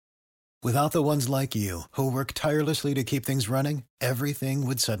Without the ones like you, who work tirelessly to keep things running, everything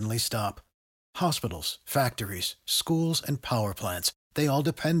would suddenly stop. Hospitals, factories, schools, and power plants, they all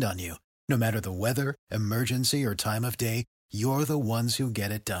depend on you. No matter the weather, emergency, or time of day, you're the ones who get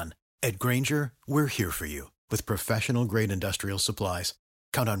it done. At Grainger, we're here for you with professional-grade industrial supplies.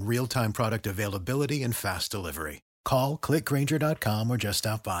 Count on real-time product availability and fast delivery. Call, click Grainger.com, or just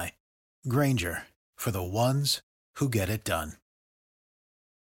stop by. Grainger, for the ones who get it done.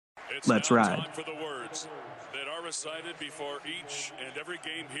 It's Let's now ride. time for the words that are recited before each and every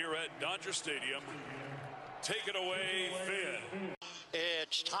game here at Dodger Stadium. Take it away, Finn.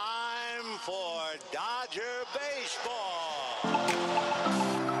 It's time for Dodger baseball.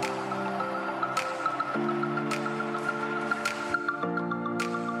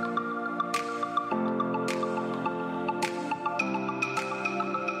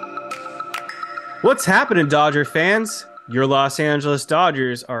 What's happening, Dodger fans? Your Los Angeles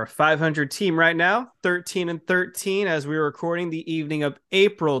Dodgers are a 500 team right now, 13-13 as we're recording the evening of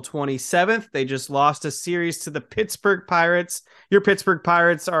April 27th. They just lost a series to the Pittsburgh Pirates. Your Pittsburgh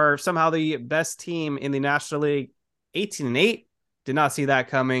Pirates are somehow the best team in the National League, 18-8. Did not see that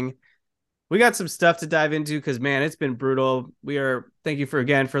coming. We got some stuff to dive into because, man, it's been brutal. Thank you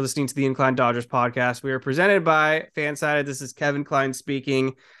again for listening to the Incline Dodgers podcast. We are presented by Fansided. This is Kevin Klein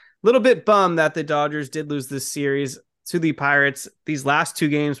speaking. Little bit bummed that the Dodgers did lose this series to the Pirates. These last two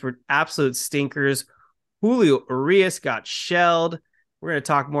games were absolute stinkers. Julio Urias got shelled. We're going to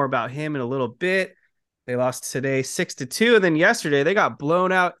talk more about him in a little bit. They lost today 6-2, and then yesterday they got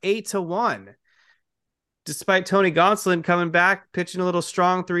blown out 8-1. Despite Tony Gonsolin coming back, pitching a little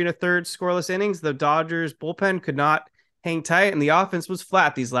strong, 3 1/3 scoreless innings, the Dodgers bullpen could not hang tight, and the offense was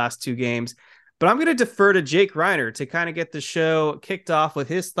flat these last two games. But I'm going to defer to Jake Reiner to kind of get the show kicked off with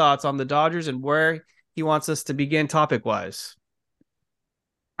his thoughts on the Dodgers and where he wants us to begin topic-wise.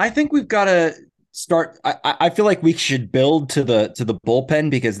 I think we've got to start. I feel like we should build to the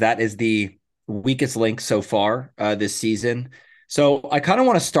bullpen because that is the weakest link so far this season. So I kind of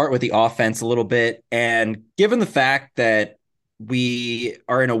want to start with the offense a little bit. And given the fact that we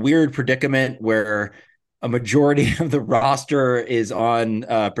are in a weird predicament where a majority of the roster is on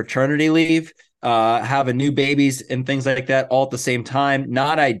paternity leave, having new babies and things like that all at the same time,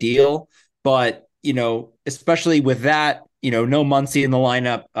 not ideal. But, especially with that, no Muncy in the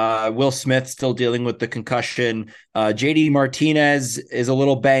lineup. Will Smith still dealing with the concussion. JD Martinez is a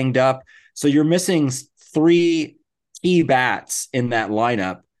little banged up. So you're missing three key bats in that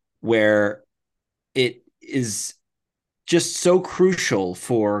lineup where it is just so crucial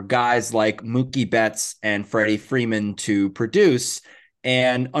for guys like Mookie Betts and Freddie Freeman to produce.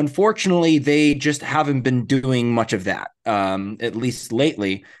 And unfortunately, they just haven't been doing much of that, at least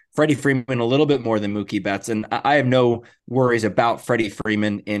lately. Freddie Freeman a little bit more than Mookie Betts. And I have no worries about Freddie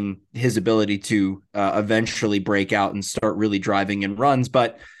Freeman in his ability to eventually break out and start really driving in runs.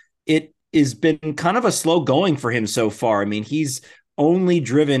 But it has been kind of a slow going for him so far. I mean, he's only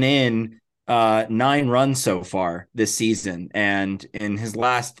driven in 9 runs so far this season. And in his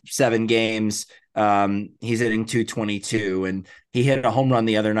last 7 games, he's hitting 222, and he hit a home run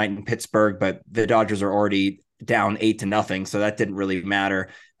the other night in Pittsburgh, but the Dodgers are already down 8-0. So that didn't really matter.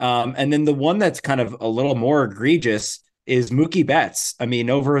 And then the one that's kind of a little more egregious is Mookie Betts. I mean,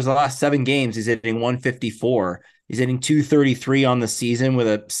 over his last 7 games, he's hitting 154. He's hitting 233 on the season with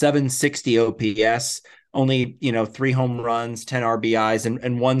a 760 OPS, only, 3 home runs, 10 RBIs,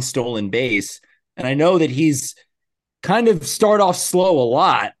 and 1 stolen base. And I know that he's kind of start off slow a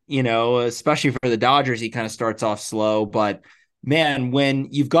lot, especially for the Dodgers. He kind of starts off slow, but man, when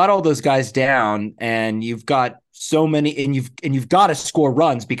you've got all those guys down and you've got so many and you've got to score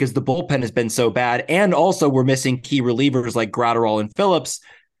runs because the bullpen has been so bad. And also we're missing key relievers like Gratterall and Phillips.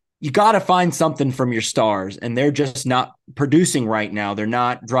 You got to find something from your stars, and they're just not producing right now. They're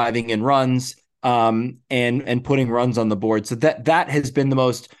not driving in runs and putting runs on the board. So that has been the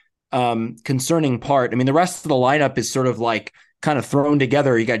most concerning part. I mean, the rest of the lineup is sort of like kind of thrown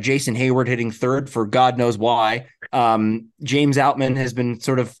together. You got Jason Hayward hitting third for God knows why. James Outman has been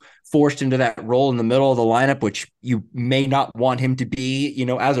sort of forced into that role in the middle of the lineup, which you may not want him to be,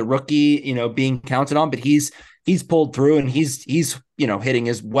 as a rookie, being counted on, but he's pulled through and he's hitting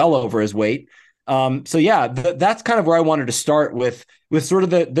as well over his weight. So yeah, that's kind of where I wanted to start with sort of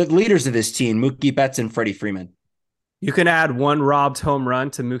the leaders of this team, Mookie Betts and Freddie Freeman. You can add 1 robbed home run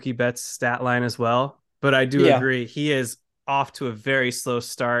to Mookie Betts' stat line as well, but I do agree he is off to a very slow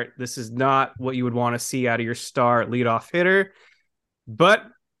start. This is not what you would want to see out of your star leadoff hitter, but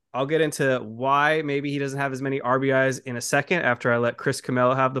I'll get into why maybe he doesn't have as many RBIs in a second after I let Chris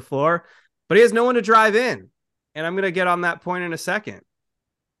Camelo have the floor, but he has no one to drive in. And I'm going to get on that point in a second.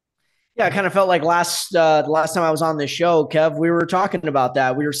 Yeah, I kind of felt like the last time I was on this show, Kev, we were talking about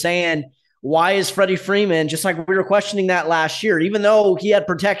that. We were saying, why is Freddie Freeman, just like we were questioning that last year, even though he had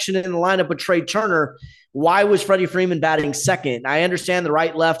protection in the lineup with Trey Turner, why was Freddie Freeman batting second? I understand the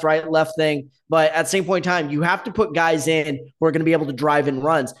right left thing, but at the same point in time, you have to put guys in who are going to be able to drive in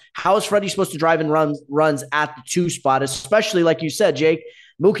runs. How is Freddie supposed to drive in runs at the 2 spot, especially like you said, Jake?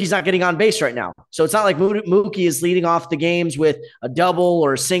 Mookie's not getting on base right now. So it's not like Mookie is leading off the games with a double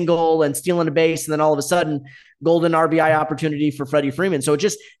or a single and stealing a base. And then all of a sudden, golden RBI opportunity for Freddie Freeman. So it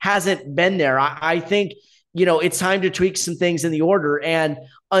just hasn't been there. I think, it's time to tweak some things in the order. And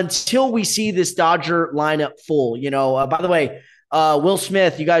until we see this Dodger lineup full, by the way, Will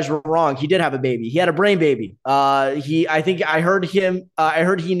Smith, you guys were wrong. He did have a baby. He had a brain baby. I heard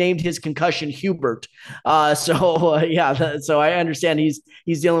he named his concussion Hubert. So I understand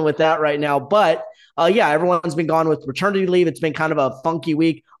he's dealing with that right now. But everyone's been gone with paternity leave. It's been kind of a funky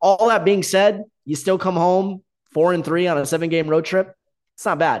week. All that being said, you still come home 4-3 on a 7-game road trip. It's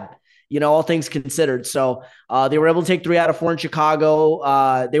not bad, all things considered. So they were able to take 3 out of 4 in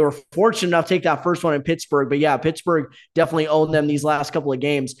Chicago. They were fortunate enough to take that first one in Pittsburgh. But yeah, Pittsburgh definitely owned them these last couple of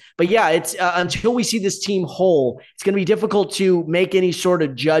games. But yeah, it's until we see this team whole, it's going to be difficult to make any sort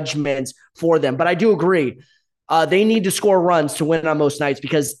of judgments for them. But I do agree. They need to score runs to win on most nights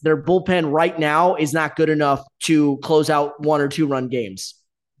because their bullpen right now is not good enough to close out 1 or 2 run games.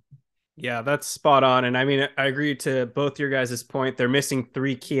 Yeah, that's spot on. And I mean, I agree to both your guys' point. They're missing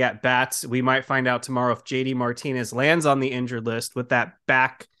 3 key at bats. We might find out tomorrow if JD Martinez lands on the injured list with that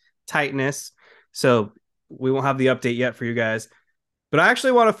back tightness. So we won't have the update yet for you guys. But I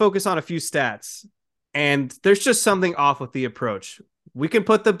actually want to focus on a few stats. And there's just something off with the approach. We can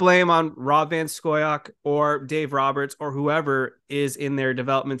put the blame on Rob Van Scoyoc or Dave Roberts or whoever is in their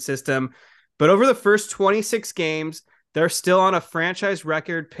development system. But over the first 26 games, they're still on a franchise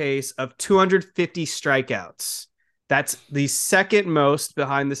record pace of 250 strikeouts. That's the second most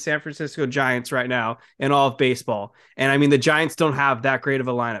behind the San Francisco Giants right now in all of baseball. And I mean, the Giants don't have that great of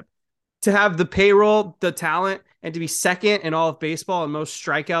a lineup. To have the payroll, the talent, and to be second in all of baseball and most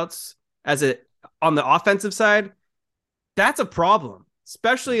strikeouts on the offensive side, that's a problem,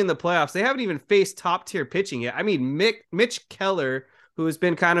 especially in the playoffs. They haven't even faced top-tier pitching yet. I mean, Mitch Keller, who has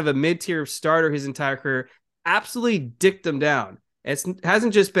been kind of a mid-tier starter his entire career, absolutely dicked them down. It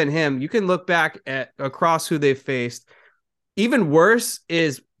hasn't just been him. You can look back at across who they've faced. Even worse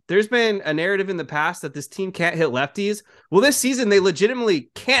is there's been a narrative in the past that this team can't hit lefties. Well, this season, they legitimately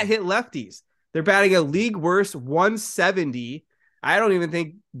can't hit lefties. They're batting a league worst 170. I don't even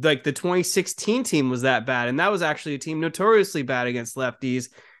think like the 2016 team was that bad. And that was actually a team notoriously bad against lefties.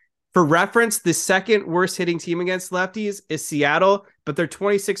 For reference, the second worst hitting team against lefties is Seattle, but they're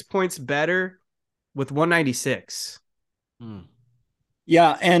 26 points better with 196.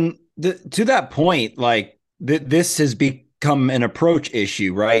 Yeah. And to that point, like this has become an approach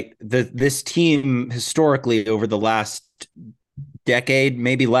issue, right? This team historically over the last decade,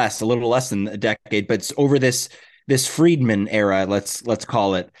 maybe a little less than a decade, but it's over this Friedman era, let's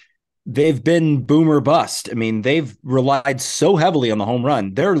call it. They've been boomer bust. I mean, they've relied so heavily on the home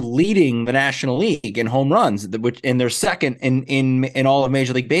run. They're leading the National League in home runs, and they're second in all of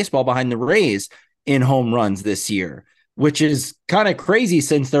Major League Baseball behind the Rays in home runs this year, which is kind of crazy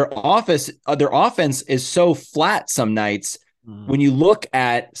since their offense is so flat some nights. When you look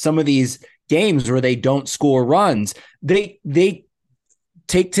at some of these games where they don't score runs, they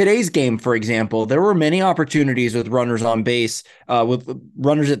take today's game, for example. There were many opportunities with runners on base, with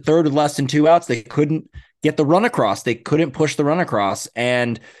runners at third with less than 2 outs. They couldn't get the run across. They couldn't push the run across.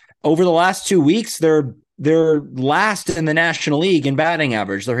 And over the last 2 weeks, they're last in the National League in batting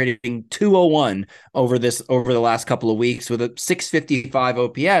average. They're hitting 201 over the last couple of weeks with a 655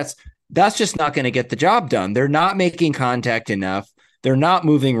 OPS. That's just not going to get the job done. They're not making contact enough. They're not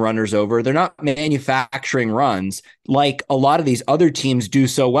moving runners over. They're not manufacturing runs like a lot of these other teams do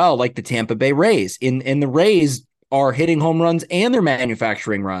so well, like the Tampa Bay Rays. In the Rays are hitting home runs and they're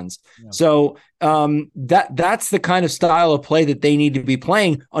manufacturing runs. Yeah. So that's the kind of style of play that they need to be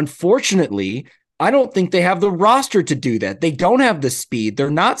playing. Unfortunately, I don't think they have the roster to do that. They don't have the speed. They're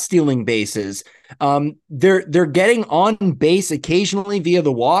not stealing bases. They're getting on base occasionally via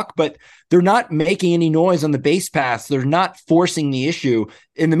the walk, but they're not making any noise on the base paths. They're not forcing the issue.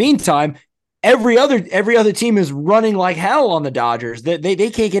 In the meantime, every other team is running like hell on the Dodgers. They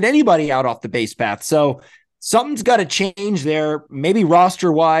can't get anybody out off the base path. So something's got to change there, maybe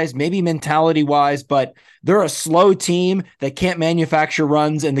roster-wise, maybe mentality-wise, but they're a slow team that can't manufacture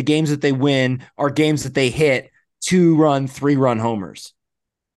runs, and the games that they win are games that they hit 2-run, 3-run homers.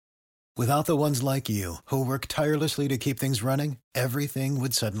 Without the ones like you, who work tirelessly to keep things running, everything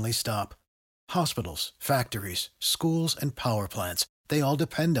would suddenly stop. Hospitals, factories, schools, and power plants, they all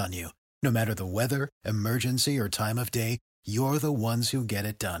depend on you. No matter the weather, emergency, or time of day, you're the ones who get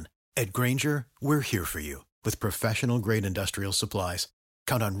it done. At Grainger, we're here for you with professional-grade industrial supplies.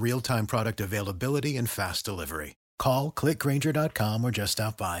 Count on real-time product availability and fast delivery. Call, click Grainger.com, or just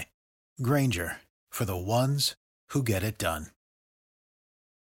stop by. Grainger, for the ones who get it done.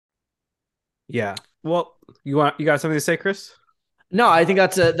 Yeah. Well, you got something to say, Chris? No, I think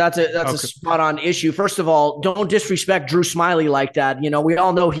that's a Okay. spot on issue. First of all, don't disrespect Drew Smiley like that. You know, we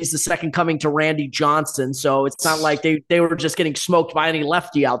all know he's the second coming to Randy Johnson, so it's not like they were just getting smoked by any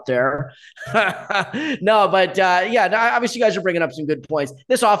lefty out there. No, but obviously you guys are bringing up some good points.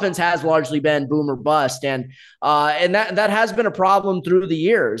 This offense has largely been boom or bust, and that has been a problem through the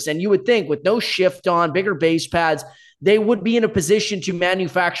years. And you would think with no shift on, bigger base pads, they would be in a position to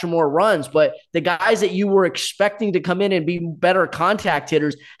manufacture more runs. But the guys that you were expecting to come in and be better contact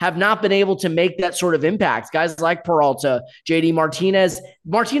hitters have not been able to make that sort of impact. Guys like Peralta, JD Martinez.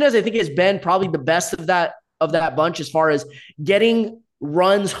 Martinez, I think, has been probably the best of that bunch as far as getting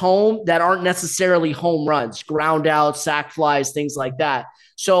runs home that aren't necessarily home runs, ground outs, sac flies, things like that.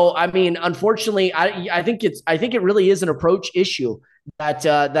 So, I mean, unfortunately, I think it really is an approach issue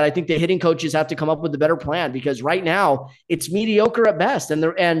that I think the hitting coaches have to come up with a better plan, because right now it's mediocre at best.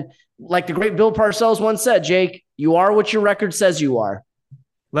 And like the great Bill Parcells once said, Jake, you are what your record says you are.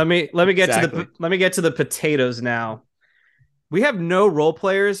 Let me get to the potatoes now. We have no role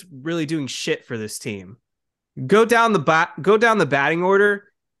players really doing shit for this team. Go down the batting order.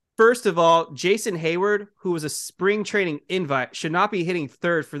 First of all, Jason Hayward, who was a spring training invite, should not be hitting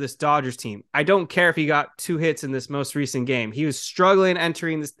third for this Dodgers team. I don't care if he got 2 hits in this most recent game. He was struggling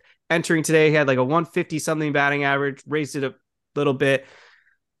entering today. He had like a 150 something batting average, raised it a little bit.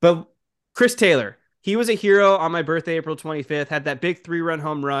 But Chris Taylor, he was a hero on my birthday, April 25th, had that big 3-run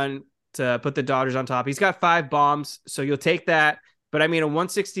home run to put the Dodgers on top. He's got 5 bombs, so you'll take that. But I mean, a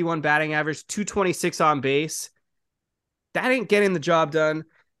 161 batting average, 226 on base. That ain't getting the job done.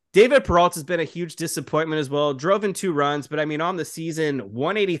 David Peralta has been a huge disappointment as well. Drove in 2 runs, but I mean, on the season,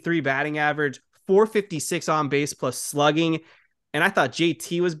 183 batting average, 456 on base plus slugging. And I thought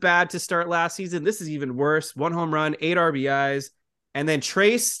JT was bad to start last season. This is even worse. 1 home run, 8 RBIs. And then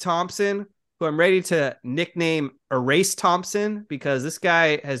Trace Thompson, who I'm ready to nickname Erase Thompson, because this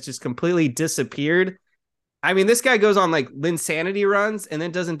guy has just completely disappeared. I mean, this guy goes on like Linsanity runs and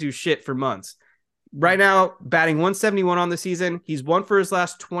then doesn't do shit for months. Right now, batting 171 on the season. He's 1 for his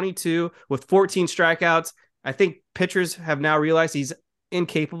last 22 with 14 strikeouts. I think pitchers have now realized he's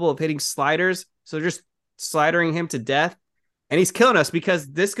incapable of hitting sliders, so they're just slidering him to death. And he's killing us,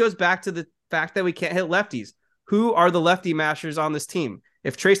 because this goes back to the fact that we can't hit lefties. Who are the lefty mashers on this team?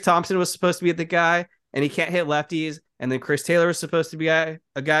 If Trace Thompson was supposed to be the guy and he can't hit lefties, and then Chris Taylor was supposed to be a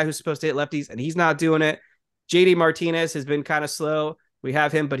guy who's supposed to hit lefties and he's not doing it. JD Martinez has been kind of slow. We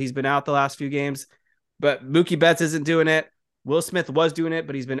have him, but he's been out the last few games. But Mookie Betts isn't doing it. Will Smith was doing it,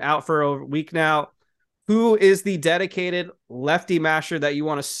 but he's been out for a week now. Who is the dedicated lefty masher that you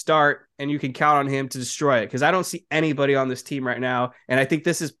want to start and you can count on him to destroy it? Because I don't see anybody on this team right now. And I think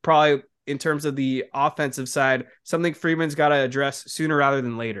this is probably, in terms of the offensive side, something Freeman's got to address sooner rather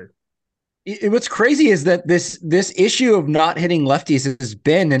than later. What's crazy is that this issue of not hitting lefties has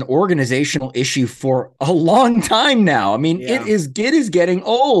been an organizational issue for a long time now. I mean, it is getting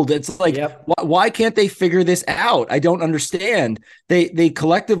old. It's like, why can't they figure this out? I don't understand. They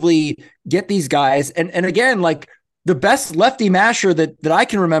collectively get these guys. And again, like, the best lefty masher that I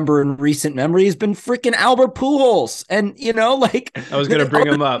can remember in recent memory has been freaking Albert Pujols. And, you know, like, I was going to bring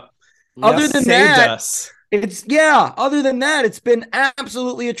him up. Other than that, other than that, it's been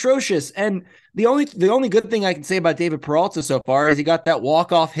absolutely atrocious. And the only good thing I can say about David Peralta so far is he got that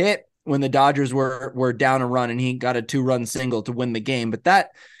walk-off hit when the Dodgers were down a run, and he got a 2-run single to win the game. But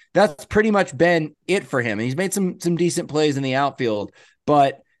that's pretty much been it for him. And he's made some decent plays in the outfield.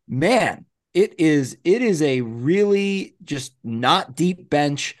 But man, it is a really just not deep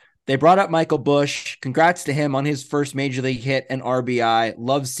bench. They brought up Michael Busch. Congrats to him on his first major league hit and RBI.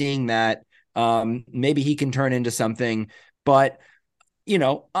 Love seeing that. Maybe he can turn into something, but you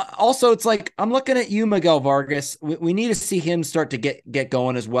know, also it's like, I'm looking at you, Miguel Vargas. We need to see him start to get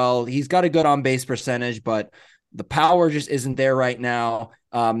going as well. He's got a good on base percentage, but the power just isn't there right now.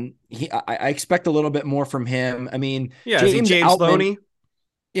 I expect a little bit more from him. I mean, James Loney.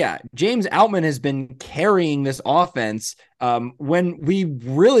 Yeah, James Outman has been carrying this offense when we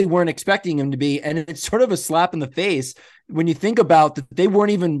really weren't expecting him to be. And it's sort of a slap in the face when you think about that they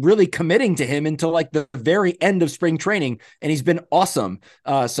weren't even really committing to him until like the very end of spring training. And he's been awesome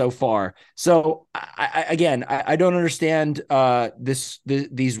so far. So I don't understand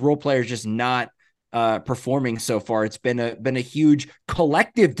these role players just not performing so far. It's been a huge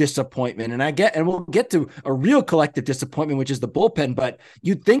collective disappointment, and we'll get to a real collective disappointment, which is the bullpen. But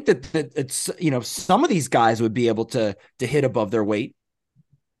you'd think that it's some of these guys would be able to hit above their weight.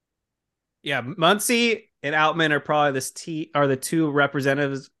 Yeah, Muncy and Outman are probably the two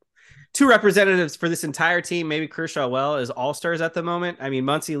representatives for this entire team. Maybe Kershaw Well is all-stars at the moment. I mean,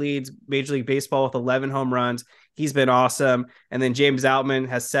 Muncy leads Major League Baseball with 11 home runs. He's been awesome. And then James Outman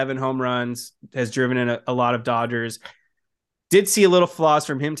has 7 home runs, has driven in a lot of Dodgers. Did see a little flaws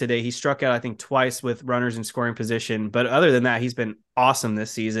from him today. He struck out, I think, twice with runners in scoring position. But other than that, he's been awesome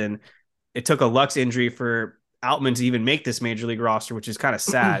this season. It took a Lux injury for Outman to even make this Major League roster, which is kind of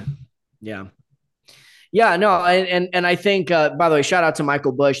sad. Yeah. Yeah, no, and I think, by the way, shout out to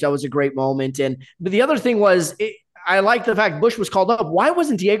Michael Busch. That was a great moment. But the other thing was, I like the fact Busch was called up. Why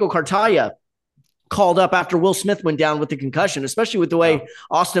wasn't Diego Cartaya called up after Will Smith went down with the concussion, especially with the way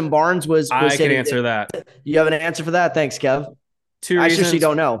Austin Barnes was I can answer that. You have an answer for that? Thanks, Kev. I seriously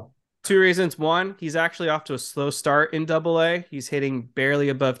don't know. 2 reasons. 1, he's actually off to a slow start in Double-A. He's hitting barely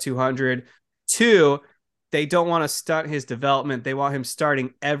above 200. 2, they don't want to stunt his development. They want him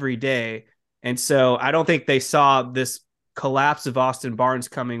starting every day. And so I don't think they saw this collapse of Austin Barnes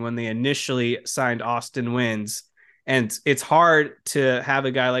coming when they initially signed Austin Wynns. And it's hard to have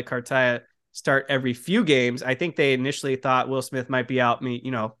a guy like Cartaya start every few games. I think they initially thought Will Smith might be out,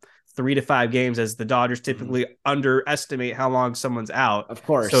 3 to 5 games, as the Dodgers typically underestimate how long someone's out. Of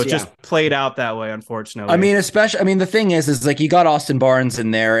course. So it just played out that way, unfortunately. I mean, the thing is like you got Austin Barnes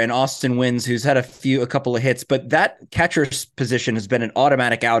in there and Austin Wynns, who's had a couple of hits, but that catcher's position has been an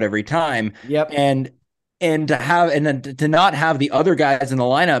automatic out every time. Yep. And to not have the other guys in the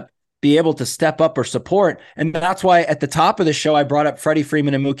lineup be able to step up or support. And that's why at the top of the show, I brought up Freddie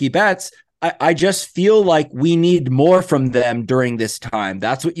Freeman and Mookie Betts. I just feel like we need more from them during this time.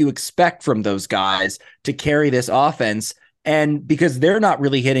 That's what you expect from those guys to carry this offense. And because they're not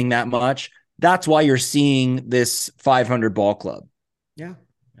really hitting that much, that's why you're seeing this 500 ball club. Yeah.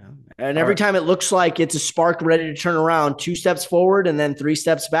 And every time it looks like it's a spark ready to turn around, 2 steps forward and then 3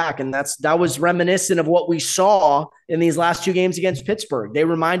 steps back. And that was reminiscent of what we saw in these last 2 games against Pittsburgh. They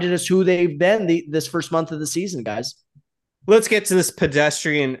reminded us who they've been this first month of the season, guys. Let's get to this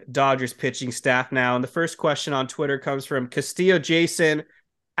pedestrian Dodgers pitching staff now. And the first question on Twitter comes from Castillo Jason.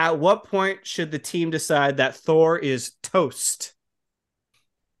 At what point should the team decide that Thor is toast?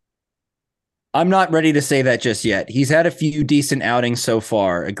 I'm not ready to say that just yet. He's had a few decent outings so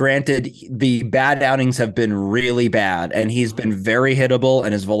far. Granted, the bad outings have been really bad, and he's been very hittable,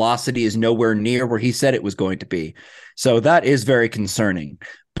 and his velocity is nowhere near where he said it was going to be. So that is very concerning.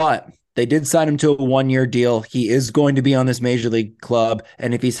 But they did sign him to a 1-year deal. He is going to be on this major league club.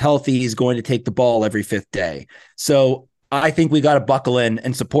 And if he's healthy, he's going to take the ball every 5th day. So I think we got to buckle in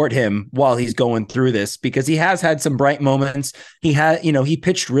and support him while he's going through this, because he has had some bright moments. He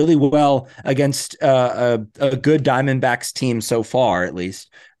pitched really well against a good Diamondbacks team so far, at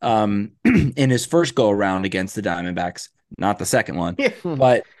least in his first go around against the Diamondbacks, not the second one,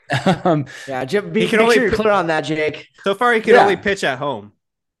 but Jim, make sure you're clear on that, Jake. So far, he can only pitch at home.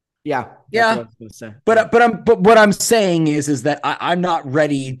 Yeah. But what I'm saying is that I'm not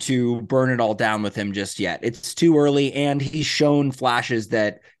ready to burn it all down with him just yet. It's too early, and he's shown flashes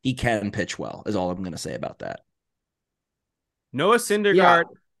that he can pitch well, is all I'm going to say about that. Noah Syndergaard.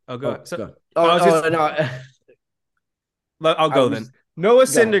 Oh, go ahead. No. I'll go then. Noah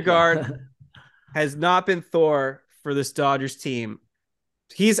Syndergaard has not been Thor for this Dodgers team.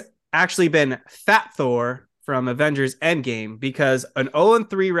 He's actually been Fat Thor from Avengers Endgame, because an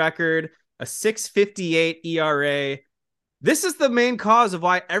 0-3 record, a 6.58 ERA. This is the main cause of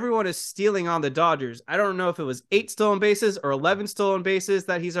why everyone is stealing on the Dodgers. I don't know if it was 8 stolen bases or 11 stolen bases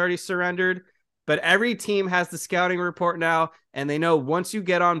that he's already surrendered, but every team has the scouting report now, and they know once you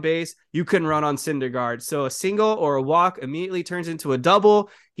get on base, you can run on Syndergaard. So a single or a walk immediately turns into a double.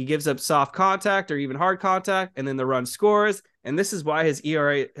 He gives up soft contact or even hard contact, and then the run scores. And this is why his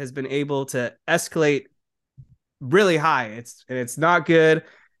ERA has been able to escalate really high. It's not good.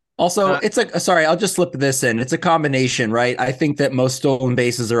 Also, it's I'll just slip this in. It's a combination, right? I think that most stolen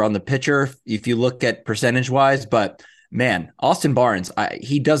bases are on the pitcher if you look at percentage wise, but man, Austin Barnes,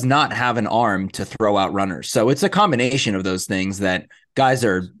 he does not have an arm to throw out runners. So it's a combination of those things that guys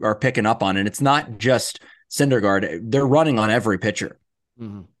are picking up on. And it's not just Syndergaard. They're running on every pitcher.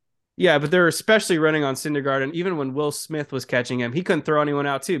 Yeah, but they're especially running on Syndergaard, and even when Will Smith was catching him, he couldn't throw anyone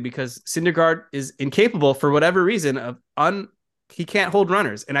out too because Syndergaard is incapable for whatever reason he can't hold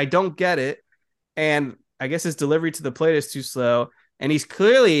runners, and I don't get it. And I guess his delivery to the plate is too slow, and he's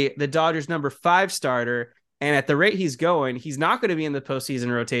clearly the Dodgers' number 5 starter. And at the rate he's going, he's not going to be in the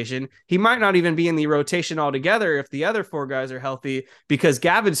postseason rotation. He might not even be in the rotation altogether if the other 4 guys are healthy, because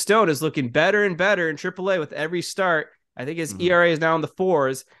Gavin Stone is looking better and better in AAA with every start. I think his ERA is now in the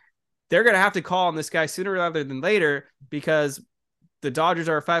 4s. They're going to have to call on this guy sooner rather than later because the Dodgers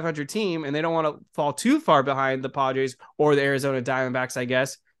are a 500 team and they don't want to fall too far behind the Padres or the Arizona Diamondbacks, I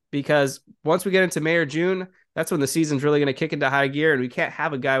guess, because once we get into May or June, that's when the season's really going to kick into high gear, and we can't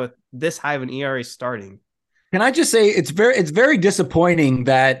have a guy with this high of an ERA starting. Can I just say it's very disappointing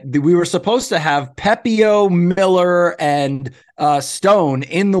that we were supposed to have Pepio, Miller, and Stone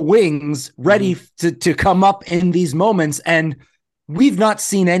in the wings ready to come up in these moments, and we've not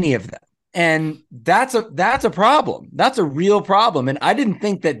seen any of them. And that's a problem. That's a real problem. And I didn't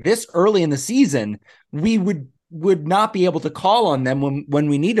think that this early in the season we would not be able to call on them when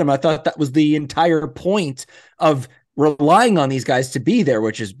we need them. I thought that was the entire point of relying on these guys to be there,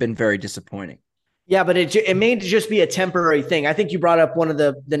 which has been very disappointing. Yeah, but it may just be a temporary thing. I think you brought up one of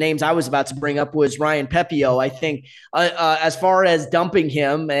the names I was about to bring up was Ryan Pepio. I think as far as dumping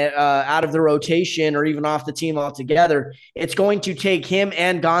him out of the rotation or even off the team altogether, it's going to take him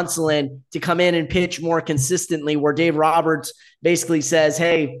and Gonsolin to come in and pitch more consistently, where Dave Roberts basically says,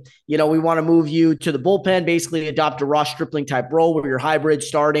 hey, we want to move you to the bullpen, basically adopt a Ross Stripling type role where you're hybrid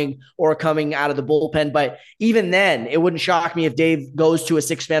starting or coming out of the bullpen. But even then, it wouldn't shock me if Dave goes to a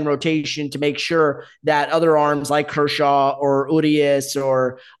 6-man rotation to make sure that other arms like Kershaw or Urias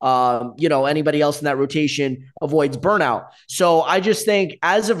or, anybody else in that rotation avoids burnout. So I just think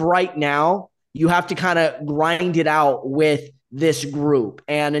as of right now, you have to kind of grind it out with this group.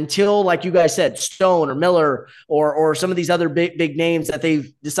 And until, like you guys said, Stone or Miller or some of these other big names that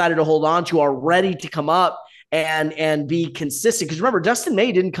they've decided to hold on to are ready to come up and be consistent. Because remember, Dustin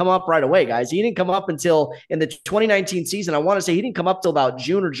May didn't come up right away, guys. He didn't come up until in the 2019 season. I want to say he didn't come up till about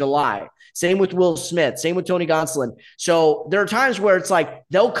June or July. Same with Will Smith. Same with Tony Gonsolin. So there are times where it's like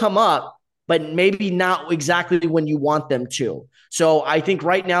they'll come up, but maybe not exactly when you want them to. So I think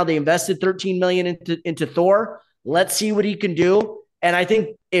right now they invested $13 million into Thor. Let's see what he can do. And I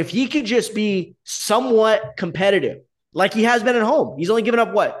think if he could just be somewhat competitive, like he has been at home, he's only given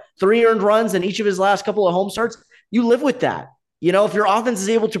up 3 earned runs in each of his last couple of home starts. You live with that. If your offense is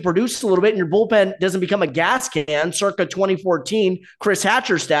able to produce a little bit and your bullpen doesn't become a gas can circa 2014 Chris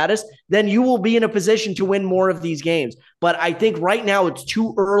Hatcher status, then you will be in a position to win more of these games. But I think right now it's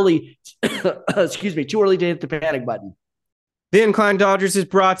too early. Too early to hit the panic button. The Inclined Dodgers is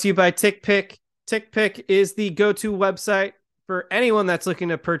brought to you by TickPick. TickPick is the go-to website for anyone that's looking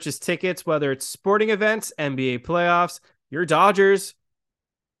to purchase tickets, whether it's sporting events, NBA playoffs, your Dodgers,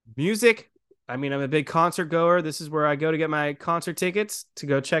 music. I mean, I'm a big concert goer. This is where I go to get my concert tickets to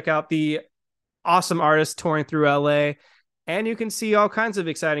go check out the awesome artists touring through LA. And you can see all kinds of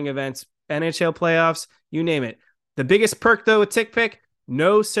exciting events, NHL playoffs, you name it. The biggest perk, though, with TickPick,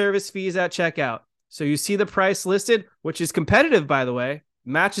 no service fees at checkout. So you see the price listed, which is competitive, by the way,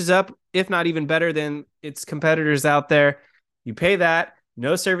 matches up, if not even better than its competitors out there. You pay that,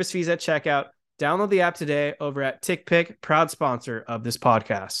 no service fees at checkout. Download the app today over at TickPick, proud sponsor of this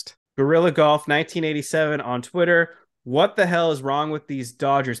podcast. Gorilla Golf 1987 on Twitter. What the hell is wrong with these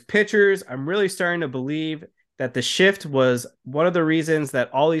Dodgers pitchers? I'm really starting to believe that the shift was one of the reasons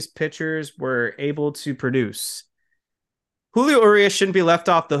that all these pitchers were able to produce. Julio Urias shouldn't be left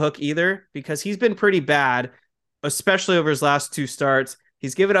off the hook either because he's been pretty bad, especially over his last 2 starts.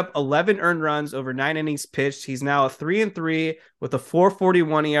 He's given up 11 earned runs over 9 innings pitched. He's now a 3-3 with a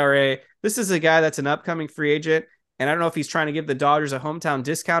 4.41 ERA. This is a guy that's an upcoming free agent, and I don't know if he's trying to give the Dodgers a hometown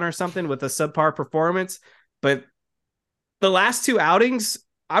discount or something with a subpar performance, but the last 2 outings,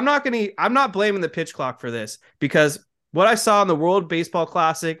 I'm not blaming the pitch clock for this because what I saw in the World Baseball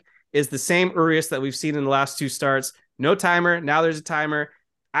Classic is the same Urias that we've seen in the last 2 starts. No timer. Now there's a timer.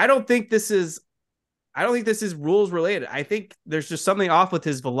 I don't think this is rules related. I think there's just something off with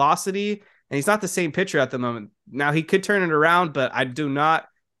his velocity, and he's not the same pitcher at the moment. Now he could turn it around, but I do not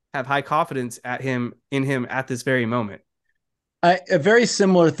have high confidence in him at this very moment. A very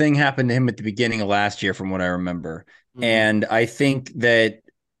similar thing happened to him at the beginning of last year, from what I remember. Mm-hmm. And I think that,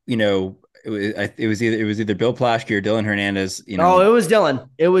 it was either Bill Plaschke or Dylan Hernandez. Oh, it was Dylan.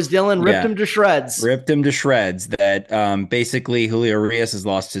 Ripped him to shreds. That basically Julio Urias has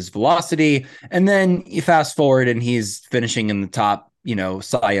lost his velocity, and then you fast forward and he's finishing in the top,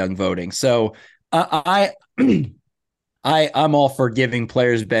 Cy Young voting. So I I'm all for giving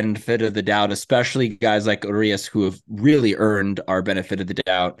players benefit of the doubt, especially guys like Urias who have really earned our benefit of the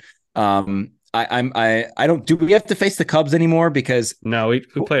doubt. I don't. Do we have to face the Cubs anymore? Because No, we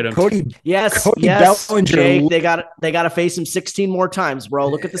played him. Cody Yes, Cody yes, Bellinger. Jake. They got to face him 16 more times, bro.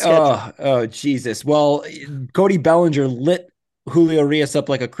 Look at the schedule. Oh, Jesus. Well, Cody Bellinger lit Julio Urias up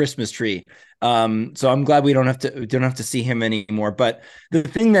like a Christmas tree. So I'm glad we don't have to see him anymore. But the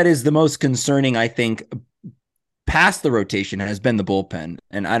thing that is the most concerning, I think, past the rotation has been the bullpen.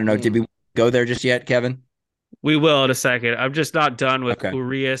 And I don't know, did we go there just yet, Kevin? We will in a second. I'm just not done with Okay.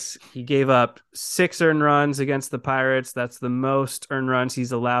 Urias. He gave up 6 earned runs against the Pirates. That's the most earned runs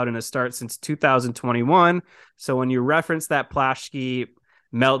he's allowed in a start since 2021. So when you reference that Plashke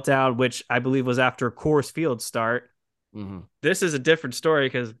meltdown, which I believe was after a Coors Field start, this is a different story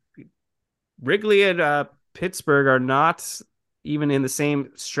because Wrigley and Pittsburgh are not even in the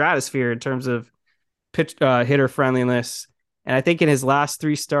same stratosphere in terms of pitch hitter friendliness. And I think in his last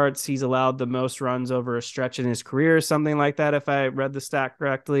 3 starts, he's allowed the most runs over a stretch in his career, something like that, if I read the stat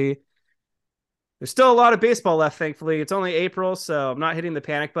correctly. There's still a lot of baseball left, thankfully. It's only April, so I'm not hitting the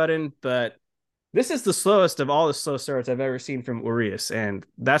panic button, but this is the slowest of all the slow starts I've ever seen from Urias, and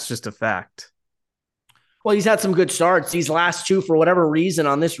that's just a fact. Well, he's had some good starts. These last 2, for whatever reason,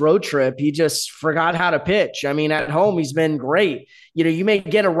 on this road trip, he just forgot how to pitch. I mean, at home, he's been great. You may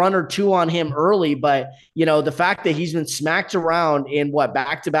get a run or 2 on him early, but, the fact that he's been smacked around in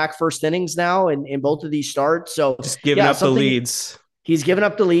back-to-back first innings now in both of these starts. So just giving up the leads. He's given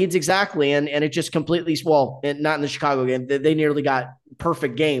up the leads, exactly. And it just completely, not in the Chicago game. They nearly got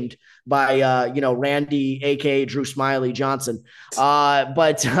perfect gamed by, Randy, a.k.a. Drew Smiley Johnson.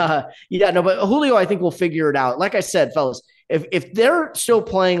 But Julio, I think, will figure it out. Like I said, fellas, if they're still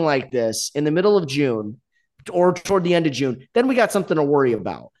playing like this in the middle of June or toward the end of June, then we got something to worry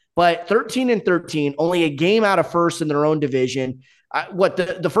about. But 13-13, only a game out of first in their own division.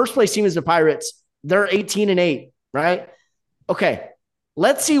 The first place team is the Pirates. They're 18-8, right? Okay,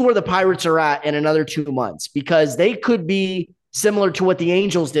 let's see where the Pirates are at in another 2 months, because they could be similar to what the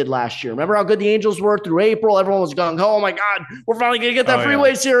Angels did last year. Remember how good the Angels were through April? Everyone was going, oh my God, we're finally going to get that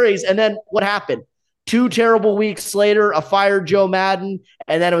freeway series. And then what happened? 2 terrible weeks later, a fired Joe Madden.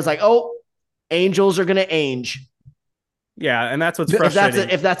 And then it was like, oh, Angels are going to age. Yeah, and that's what's frustrating.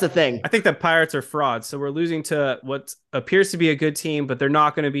 If that's a thing. I think the Pirates are frauds. So we're losing to what appears to be a good team, but they're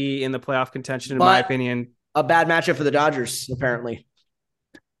not going to be in the playoff contention, in my opinion. A bad matchup for the Dodgers, apparently.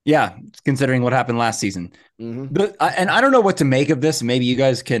 Yeah, considering what happened last season. Mm-hmm. And I don't know what to make of this. Maybe you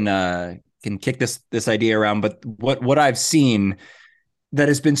guys can kick this idea around. But what I've seen that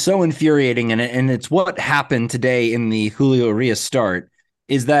has been so infuriating, and it's what happened today in the Julio Urias start,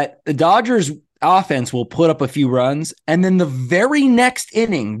 is that the Dodgers offense will put up a few runs, and then the very next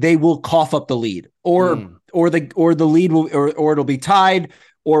inning they will cough up the lead, or the lead will, or it'll be tied,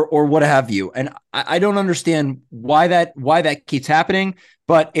 or what have you. And I don't understand why that keeps happening,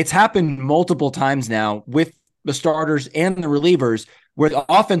 but it's happened multiple times now with the starters and the relievers, where the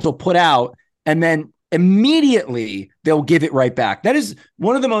offense will put out and then immediately they'll give it right back. That is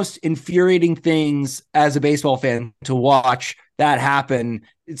one of the most infuriating things as a baseball fan to watch that happen.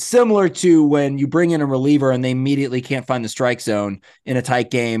 It's similar to when you bring in a reliever and they immediately can't find the strike zone in a tight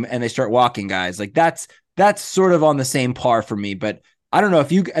game and they start walking guys. Like that's sort of on the same par for me. But I don't know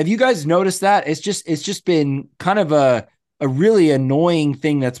if you guys noticed that. It's just been kind of a really annoying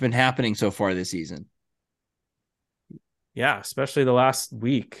thing that's been happening so far this season. Yeah, especially the last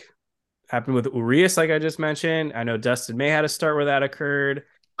week. Happened with Urias, like I just mentioned. I know Dustin May had a start where that occurred.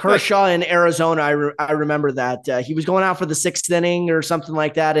 Kershaw in Arizona, I remember that. He was going out for the 6th inning or something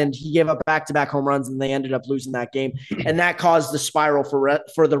like that, and he gave up back-to-back home runs, and they ended up losing that game. And that caused the spiral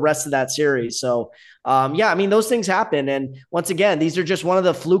for the rest of that series. So, I mean, those things happen. And once again, these are just one of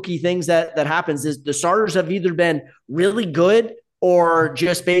the fluky things that happens. Is the starters have either been really good or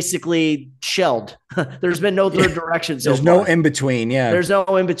just basically shelled. There's been no third direction. There's no in between. Yeah. There's no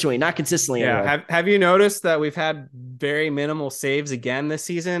in between, not consistently. Yeah. Anyway. Have you noticed that we've had very minimal saves again this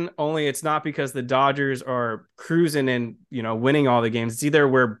season? Only it's not because the Dodgers are cruising and, winning all the games. It's either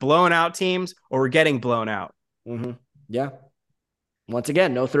we're blowing out teams or we're getting blown out. Mm-hmm. Yeah. Once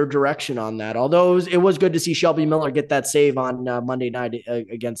again, no third direction on that. Although it was good to see Shelby Miller get that save on Monday night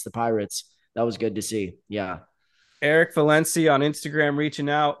against the Pirates. That was good to see. Yeah. Eric Valencia on Instagram reaching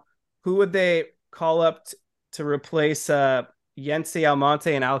out. Who would they call up to replace Yency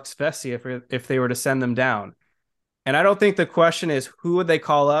Almonte and Alex Vesia if they were to send them down? And I don't think the question is who would they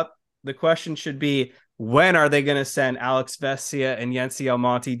call up. The question should be, when are they going to send Alex Vesia and Yency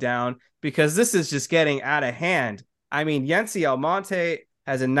Almonte down? Because this is just getting out of hand. I mean, Yency Almonte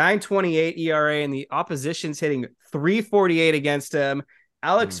has a 9.28 ERA and the opposition's hitting 3.48 against him.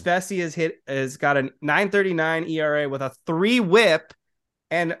 Alex Vesia has got a 9.39 ERA with a 3 WHIP,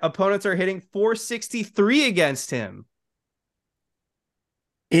 and opponents are hitting 4.63 against him.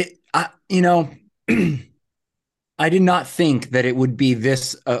 I did not think that it would be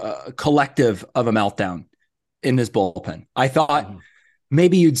this collective of a meltdown in this bullpen. I thought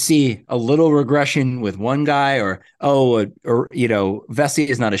maybe you'd see a little regression with one guy, or Vesia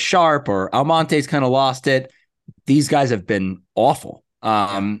is not as sharp, or Almonte's kind of lost it. These guys have been awful.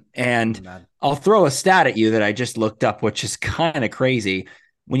 And I'll throw a stat at you that I just looked up, which is kind of crazy.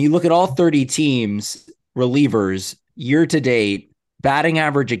 When you look at all 30 teams, relievers, year to date, batting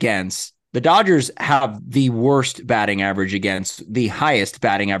average against, the Dodgers have the worst batting average against, the highest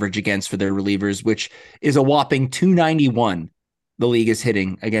batting average against for their relievers, which is a whopping 291. The league is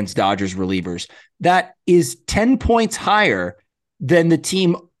hitting against Dodgers relievers. That is 10 points higher than the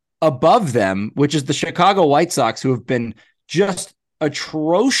team above them, which is the Chicago White Sox, who have been just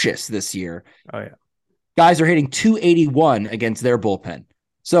atrocious this year. Oh, yeah. Guys are hitting 281 against their bullpen.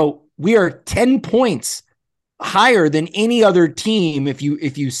 So we are 10 points higher than any other team if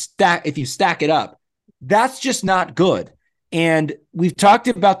you stack it up. That's just not good. And we've talked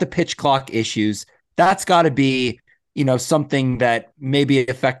about the pitch clock issues. That's got to be, something that may be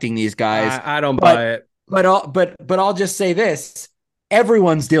affecting these guys. I don't buy it. But I'll just say this.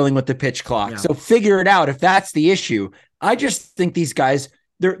 Everyone's dealing with the pitch clock. Yeah. So figure it out if that's the issue. I just think these guys,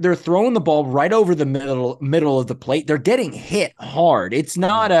 they're throwing the ball right over the middle of the plate. They're getting hit hard. It's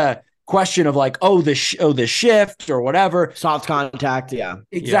not a question of like, the shift or whatever. Soft contact. Yeah,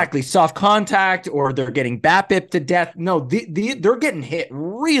 exactly. Yeah. Soft contact, or they're getting BABIP to death. No, they're getting hit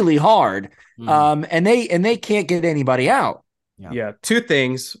really hard. And they can't get anybody out. Yeah. Two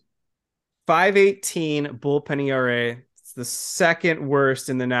things. 5.18 bullpen ERA. It's the second worst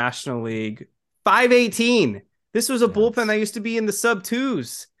in the National League. 5.18. This was a bullpen that used to be in the sub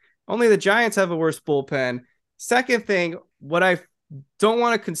twos. Only the Giants have a worse bullpen. Second thing, what I don't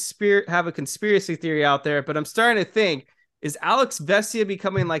want to have a conspiracy theory out there, but I'm starting to think, is Alex Vesia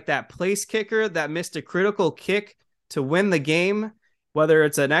becoming like that place kicker that missed a critical kick to win the game, whether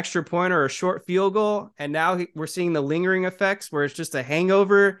it's an extra point or a short field goal, and now we're seeing the lingering effects where it's just a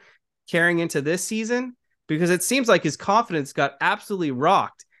hangover carrying into this season? Because it seems like his confidence got absolutely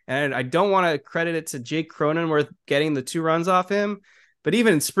rocked. And I don't want to credit it to Jake Cronenworth getting the 2 runs off him, but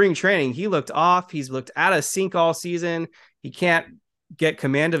even in spring training, he looked off. He's looked out of sync all season. He can't get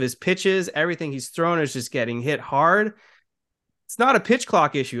command of his pitches. Everything he's thrown is just getting hit hard. It's not a pitch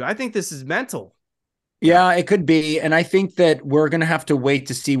clock issue. I think this is mental. Yeah, it could be. And I think that we're going to have to wait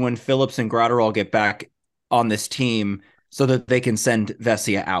to see when Phillips and Gratterall get back on this team so that they can send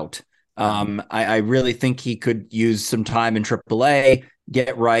Vesia out. I really think he could use some time in AAA,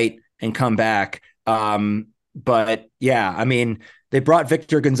 get right, and come back. But yeah, I mean, they brought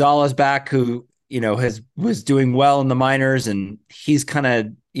Victor Gonzalez back, who, was doing well in the minors, and he's kind of,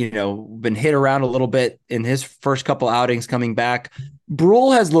 been hit around a little bit in his first couple outings coming back.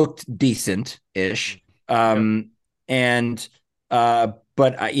 Brule has looked decent-ish.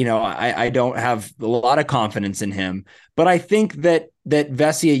 But I don't have a lot of confidence in him. But I think that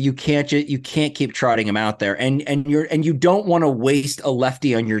Vesia, you can't keep trotting him out there, and you don't want to waste a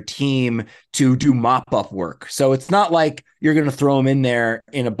lefty on your team to do mop up work. So it's not like you're going to throw him in there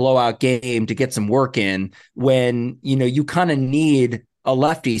in a blowout game to get some work in when you kind of need a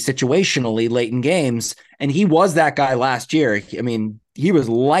lefty situationally late in games. And he was that guy last year. I mean, he was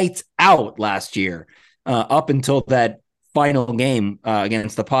lights out last year up until that final game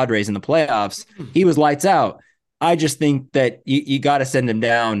against the Padres in the playoffs. He was lights out. I just think that you got to send him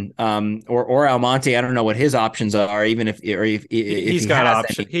down, or Almonte. I don't know what his options are, even if he's got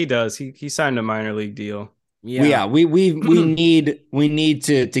options. He does. He signed a minor league deal. Yeah, we need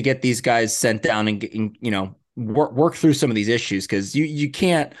to get these guys sent down and work through some of these issues, because you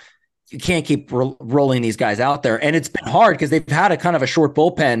can't keep rolling these guys out there. And it's been hard because they've had a kind of a short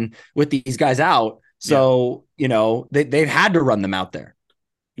bullpen with these guys out. So, they've had to run them out there.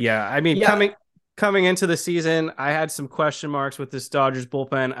 Yeah. I mean, coming into the season, I had some question marks with this Dodgers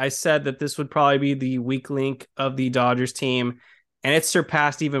bullpen. I said that this would probably be the weak link of the Dodgers team, and it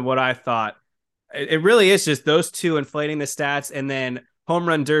surpassed even what I thought. It really is just those two inflating the stats, and then home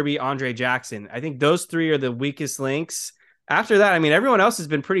run derby Andre Jackson. I think those three are the weakest links. After that, I mean, everyone else has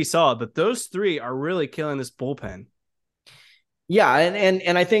been pretty solid, but those three are really killing this bullpen. Yeah,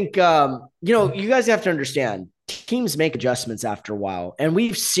 and I think you guys have to understand, teams make adjustments after a while. And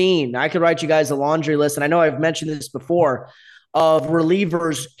we've seen, I could write you guys a laundry list, and I know I've mentioned this before, of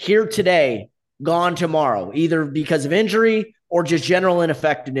relievers here today, gone tomorrow, either because of injury or just general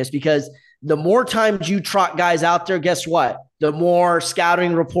ineffectiveness, because the more times you trot guys out there, guess what? The more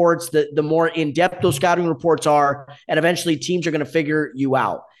scouting reports, the more in-depth those scouting reports are, and eventually teams are going to figure you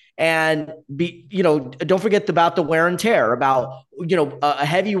out. And don't forget about the wear and tear, about a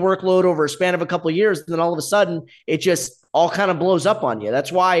heavy workload over a span of a couple of years, and then all of a sudden it just all kind of blows up on you.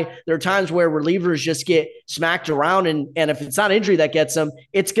 That's why there are times where relievers just get smacked around, and if it's not injury that gets them,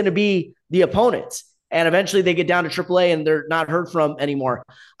 it's going to be the opponents. And eventually they get down to AAA and they're not heard from anymore.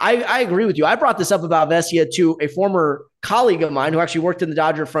 I agree with you. I brought this up about Vesia to a former colleague of mine who actually worked in the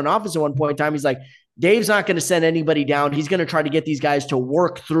Dodger front office at one point in time. He's like, Dave's not going to send anybody down. He's going to try to get these guys to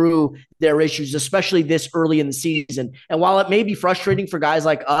work through their issues, especially this early in the season. And while it may be frustrating for guys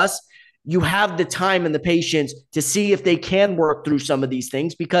like us, you have the time and the patience to see if they can work through some of these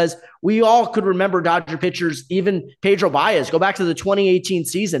things, because we all could remember Dodger pitchers, even Pedro Baez, go back to the 2018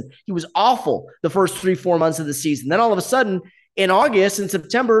 season. He was awful the first 3-4 months of the season. Then all of a sudden in August and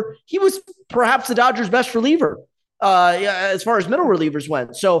September, he was perhaps the Dodgers' best reliever as far as middle relievers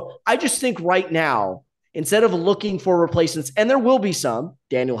went. So I just think right now, instead of looking for replacements, and there will be some,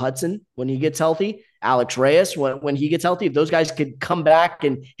 Daniel Hudson, when he gets healthy, Alex Reyes, when he gets healthy, if those guys could come back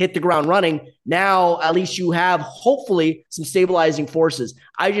and hit the ground running, now at least you have hopefully some stabilizing forces.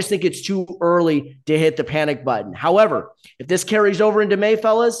 I just think it's too early to hit the panic button. However, if this carries over into May,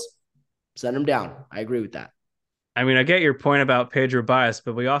 fellas, send them down. I agree with that. I mean, I get your point about Pedro Baez,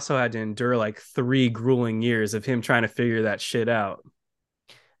 but we also had to endure like 3 grueling years of him trying to figure that shit out.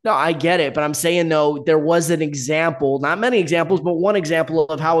 No, I get it. But I'm saying, though, there was an example, not many examples, but one example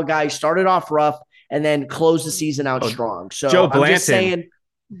of how a guy started off rough and then closed the season out strong. So Joe Blanton, I'm just saying,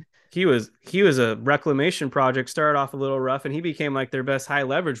 he was a reclamation project, started off a little rough, and he became like their best high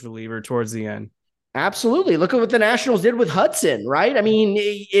leverage reliever towards the end. Absolutely. Look at what the Nationals did with Hudson, right? I mean,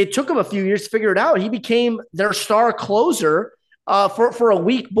 it took him a few years to figure it out. He became their star closer for a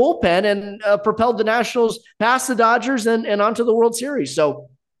weak bullpen and propelled the Nationals past the Dodgers and onto the World Series. So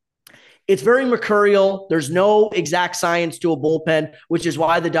it's very mercurial. There's no exact science to a bullpen, which is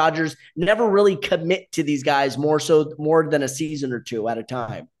why the Dodgers never really commit to these guys more than a season or two at a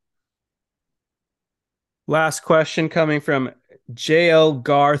time. Last question coming from JL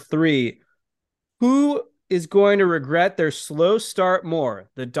Gar 3. Who is going to regret their slow start more,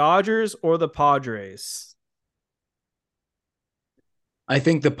 the Dodgers or the Padres? I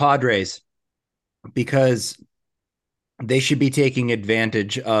think the Padres, because they should be taking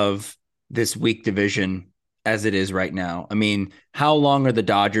advantage of this weak division as it is right now. I mean, how long are the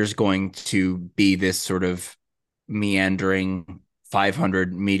Dodgers going to be this sort of meandering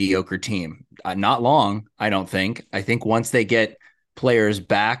 500 mediocre team? Not long, I don't think. I think once they get players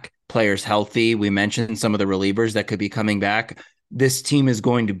back, players healthy, we mentioned some of the relievers that could be coming back, this team is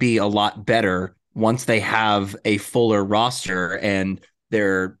going to be a lot better once they have a fuller roster and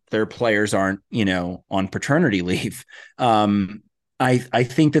their players aren't, on paternity leave. I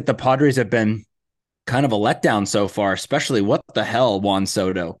think that the Padres have been kind of a letdown so far, especially what the hell, Juan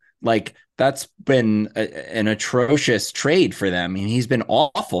Soto. Like, that's been an atrocious trade for them. I mean, he's been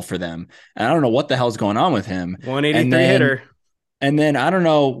awful for them. And I don't know what the hell's going on with him. 183 hitter. And then I don't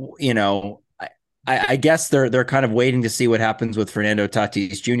know, I guess they're kind of waiting to see what happens with Fernando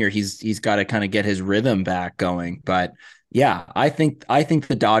Tatis Jr. He's got to kind of get his rhythm back going. But yeah, I think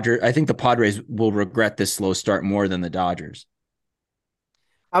the Padres will regret this slow start more than the Dodgers.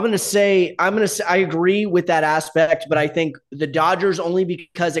 I'm going to say I agree with that aspect, but I think the Dodgers only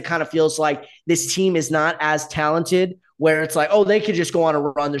because it kind of feels like this team is not as talented, where it's like, oh, they could just go on a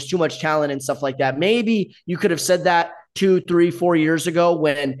run. There's too much talent and stuff like that. Maybe you could have said that 2, 3, 4 years ago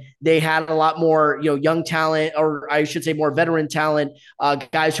when they had a lot more, young talent, or I should say more veteran talent,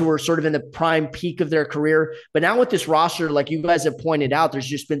 guys who were sort of in the prime peak of their career. But now with this roster, like you guys have pointed out, there's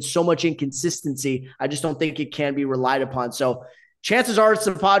just been so much inconsistency. I just don't think it can be relied upon. So chances are it's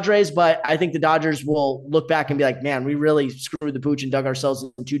the Padres, but I think the Dodgers will look back and be like, man, we really screwed the pooch and dug ourselves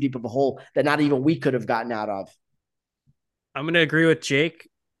in too deep of a hole that not even we could have gotten out of. I'm going to agree with Jake.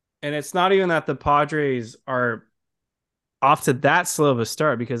 And it's not even that the Padres are off to that slow of a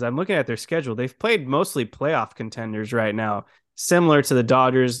start, because I'm looking at their schedule. They've played mostly playoff contenders right now, similar to the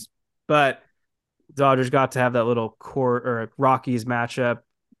Dodgers, but Dodgers got to have that little court or Rockies matchup.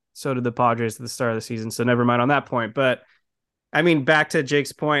 So did the Padres at the start of the season. So never mind on that point. But I mean, back to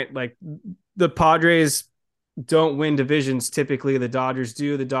Jake's point, like the Padres don't win divisions. Typically the Dodgers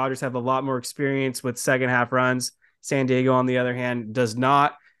do. The Dodgers have a lot more experience with second half runs. San Diego, on the other hand, does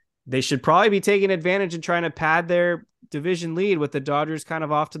not. They should probably be taking advantage and trying to pad their division lead, with the Dodgers kind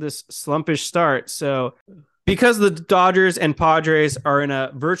of off to this slumpish start. So because the Dodgers and Padres are in a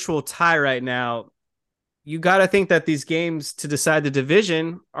virtual tie right now, you got to think that these games to decide the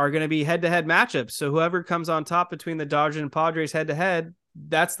division are going to be head-to-head matchups. So whoever comes on top between the Dodgers and Padres head-to-head,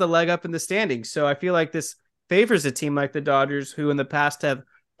 that's the leg up in the standings. So I feel like this favors a team like the Dodgers, who in the past have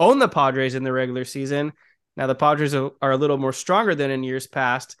owned the Padres in the regular season. Now the Padres are a little more stronger than in years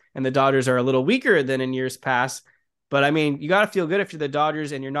past, and the Dodgers are a little weaker than in years past. But I mean, you got to feel good if you're the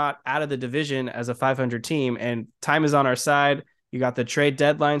Dodgers and you're not out of the division as a 500 team, and time is on our side. You got the trade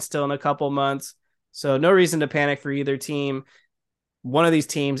deadline still in a couple months. So no reason to panic for either team. One of these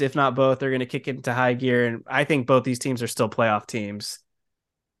teams, if not both, are going to kick it into high gear. And I think both these teams are still playoff teams.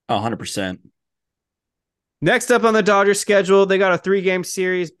 100%. Next up on the Dodgers schedule, they got a 3-game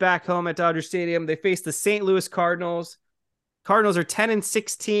series back home at Dodger Stadium. They face the St. Louis Cardinals. Cardinals are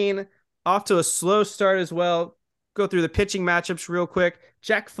 10-16, off to a slow start as well. Go through the pitching matchups real quick.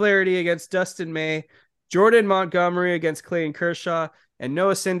 Jack Flaherty against Dustin May, Jordan Montgomery against Clayton Kershaw, and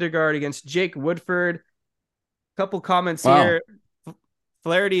Noah Syndergaard against Jake Woodford. Couple comments here.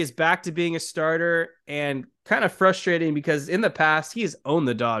 Flaherty is back to being a starter, and kind of frustrating because in the past he's owned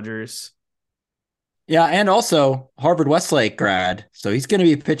the Dodgers. Yeah, and also Harvard Westlake grad, so he's going to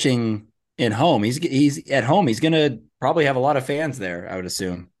be pitching in home. He's at home. He's going to probably have a lot of fans there, I would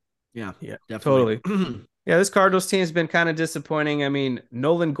assume. Yeah, definitely. Totally. Yeah, this Cardinals team has been kind of disappointing. I mean,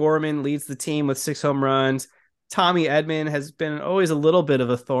 Nolan Gorman leads the team with 6 home runs. Tommy Edman has been always a little bit of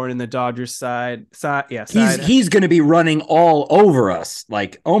a thorn in the Dodgers side. He's going to be running all over us.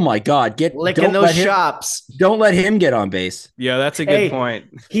 Like, oh my God, licking those chops. Don't let him get on base. Yeah, that's a good point.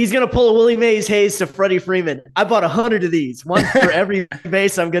 He's going to pull a Willie Mays Hayes to Freddie Freeman. I bought 100 of these, one for every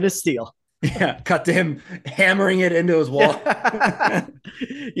base I'm going to steal. Yeah, cut to him hammering it into his wall.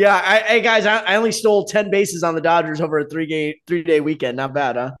 Yeah, hey guys, I only stole 10 bases on the Dodgers over a 3-day weekend. Not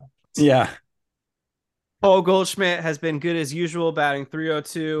bad, huh? Yeah. Paul Goldschmidt has been good as usual, batting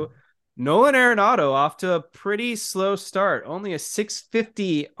 .302. Nolan Arenado off to a pretty slow start, only a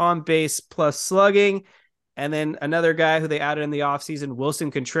 .650 on base plus slugging. And then another guy who they added in the offseason,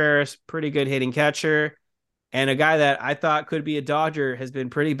 Wilson Contreras, pretty good hitting catcher. And a guy that I thought could be a Dodger has been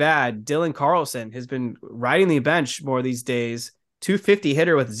pretty bad. Dylan Carlson has been riding the bench more these days. .250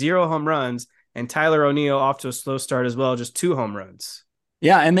 hitter with 0 home runs. And Tyler O'Neill off to a slow start as well, just 2 home runs.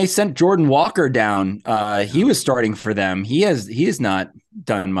 Yeah, and they sent Jordan Walker down. He was starting for them. He has not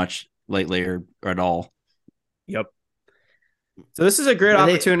done much lately or at all. Yep. So this is a great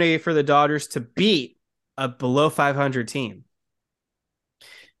opportunity for the Dodgers to beat a below 500 team.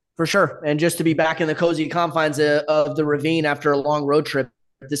 For sure. And just to be back in the cozy confines of the ravine after a long road trip,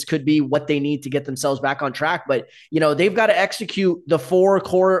 this could be what they need to get themselves back on track. But, they've got to execute the 4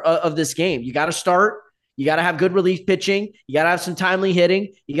 core of this game. You got to start. You got to have good relief pitching. You got to have some timely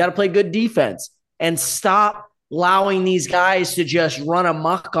hitting. You got to play good defense and stop allowing these guys to just run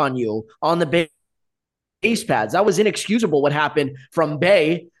amok on you on the base pads. That was inexcusable what happened from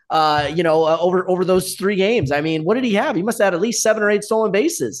Bay, over those 3 games. I mean, what did he have? He must have had at least 7 or 8 stolen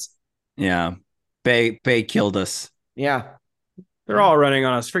bases. Yeah. Bay killed us. Yeah. They're all running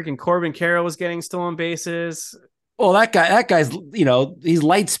on us. Freaking Corbin Carroll was getting stolen bases. Well, that guy's, he's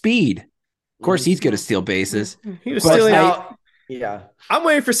light speed. Of course, he's going to steal bases. He was stealing out. Yeah. I'm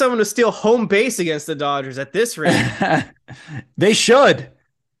waiting for someone to steal home base against the Dodgers at this rate. They should.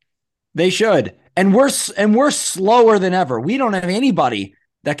 And we're slower than ever. We don't have anybody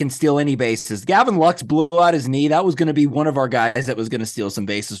that can steal any bases. Gavin Lux blew out his knee. That was going to be one of our guys that was going to steal some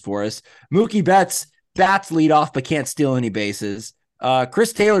bases for us. Mookie Betts bats lead off, but can't steal any bases.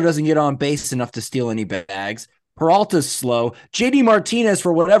 Chris Taylor doesn't get on base enough to steal any bags. Peralta's slow. JD Martinez,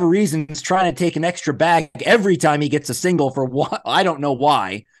 for whatever reason, is trying to take an extra bag every time he gets a single for what I don't know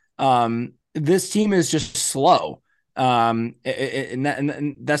why. This team is just slow. And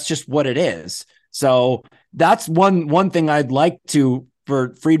that's just what it is. So that's one thing I'd like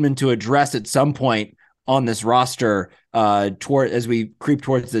for Friedman to address at some point on this roster as we creep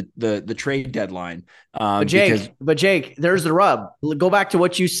towards the trade deadline. But Jake, there's the rub. Go back to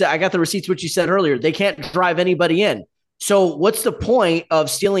what you said. I got the receipts, what you said earlier. They can't drive anybody in. So what's the point of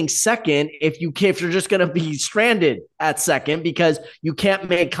stealing second if you're just going to be stranded at second because you can't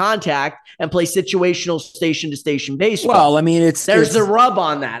make contact and play situational station to station baseball? Well, I mean, there's the rub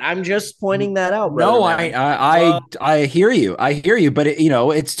on that. I'm just pointing that out. No, I hear you. But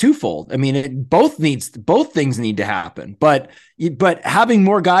it's twofold. I mean, both things need to happen. But having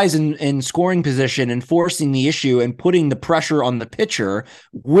more guys in scoring position and forcing the issue and putting the pressure on the pitcher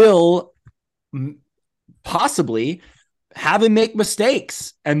will possibly have him make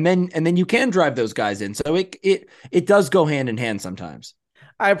mistakes, and then you can drive those guys in. So it does go hand in hand sometimes.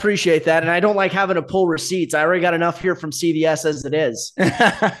 I appreciate that. And I don't like having to pull receipts. I already got enough here from CVS as it is.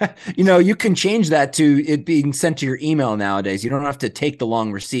 You can change that to it being sent to your email nowadays. You don't have to take the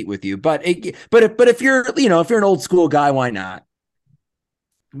long receipt with you. But if you're, if you're an old school guy, why not?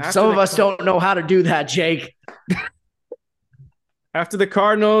 Some of us don't know how to do that, Jake. After the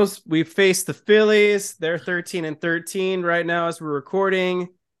Cardinals, we face the Phillies. They're 13-13 right now as we're recording.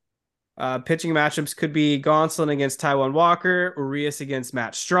 Pitching matchups could be Gonsolin against Taijuan Walker, Urias against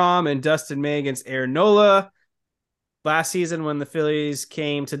Matt Strahm, and Dustin May against Aaron Nola. Last season, when the Phillies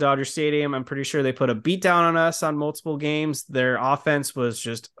came to Dodger Stadium, I'm pretty sure they put a beat down on us on multiple games. Their offense was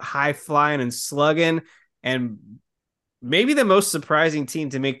just high flying and slugging, and maybe the most surprising team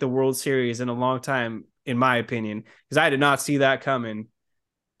to make the World Series in a long time, in my opinion, because I did not see that coming.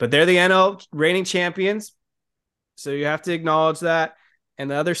 But they're the NL reigning champions, so you have to acknowledge that. And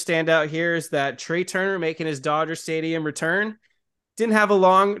the other standout here is that Trey Turner, making his Dodger Stadium return, didn't have a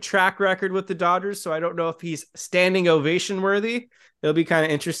long track record with the Dodgers, so I don't know if he's standing ovation worthy. It'll be kind of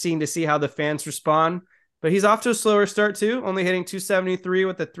interesting to see how the fans respond. But he's off to a slower start too, only hitting .273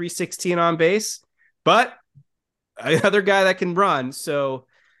 with a .316 on base. But another guy that can run, so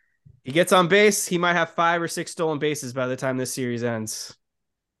he gets on base, he might have 5 or 6 stolen bases by the time this series ends.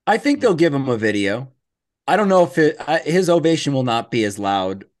 I think they'll give him a video. I don't know if his ovation will not be as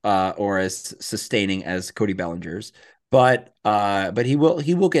loud or as sustaining as Cody Bellinger's, but he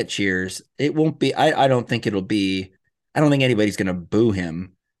will get cheers. It won't be. I don't think it'll be. I don't think anybody's going to boo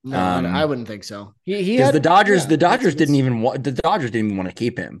him. No, I wouldn't think so. The Dodgers didn't even want to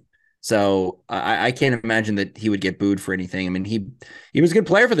keep him. So I can't imagine that he would get booed for anything. I mean, he was a good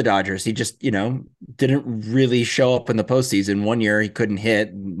player for the Dodgers. He just, didn't really show up in the postseason. One year he couldn't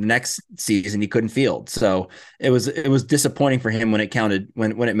hit. Next season he couldn't field. So it was disappointing for him when it counted,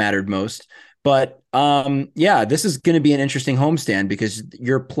 when it mattered most. But this is going to be an interesting homestand because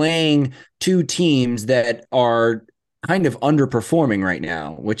you're playing two teams that are kind of underperforming right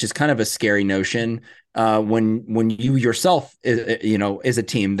now, which is kind of a scary notion. When you yourself is a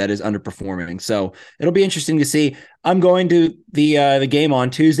team that is underperforming. So it'll be interesting to see. I'm going to the game on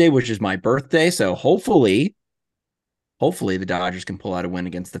Tuesday, which is my birthday. So hopefully the Dodgers can pull out a win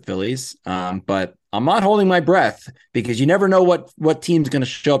against the Phillies. But I'm not holding my breath because you never know what team's going to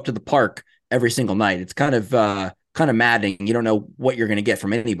show up to the park every single night. It's kind of maddening. You don't know what you're going to get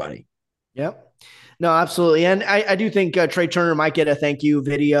from anybody. Yep. No, absolutely. And I do think Trey Turner might get a thank you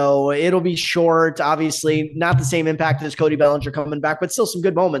video. It'll be short, obviously not the same impact as Cody Bellinger coming back, but still some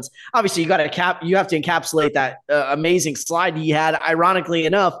good moments. Obviously you have to encapsulate that amazing slide he had, ironically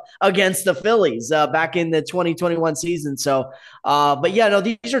enough, against the Phillies back in the 2021 season. So,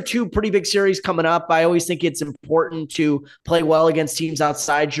 these are two pretty big series coming up. I always think it's important to play well against teams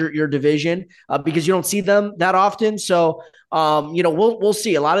outside your division because you don't see them that often. So, we'll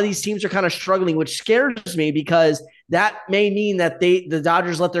see. A lot of these teams are kind of struggling, which scares me because that may mean that the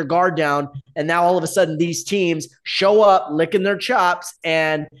Dodgers let their guard down, and now all of a sudden these teams show up licking their chops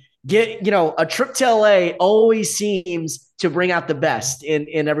and get, a trip to LA always seems to bring out the best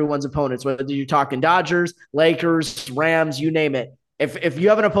in everyone's opponents, whether you're talking Dodgers, Lakers, Rams, you name it. If you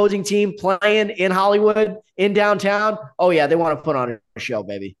have an opposing team playing in Hollywood, in downtown, oh yeah, they want to put on a show,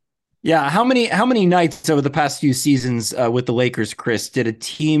 baby. Yeah, how many nights over the past few seasons with the Lakers, Chris, did a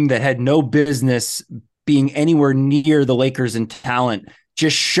team that had no business being anywhere near the Lakers in talent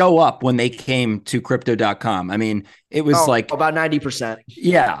just show up when they came to crypto.com? I mean, it was about 90%.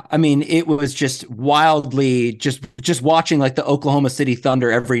 Yeah, I mean, it was just wildly just watching like the Oklahoma City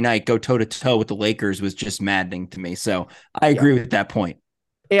Thunder every night go toe to toe with the Lakers was just maddening to me. So I agree with that point.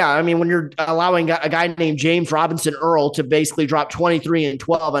 Yeah, I mean, when you're allowing a guy named James Robinson Earl to basically drop 23 and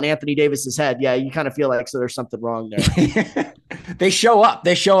 12 on Anthony Davis's head, yeah, you kind of feel like there's something wrong there. They show up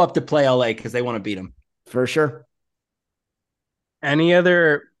to play LA because they want to beat them. For sure. Any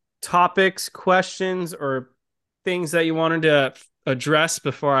other topics, questions, or things that you wanted to address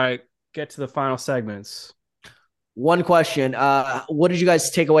before I get to the final segments? One question. What did you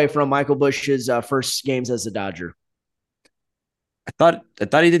guys take away from Michael Busch's first games as a Dodger? I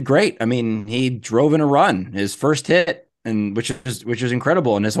thought he did great. I mean, he drove in a run, his first hit, and which was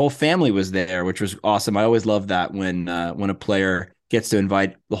incredible. And his whole family was there, which was awesome. I always love that when a player gets to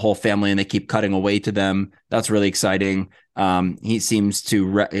invite the whole family and they keep cutting away to them. That's really exciting. He seems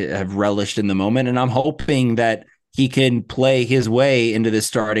to have relished in the moment, and I'm hoping that he can play his way into this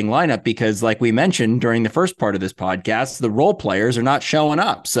starting lineup because, like we mentioned during the first part of this podcast, the role players are not showing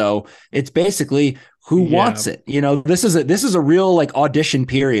up. So it's basically who wants it. This is a real like audition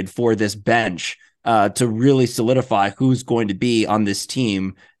period for this bench to really solidify who's going to be on this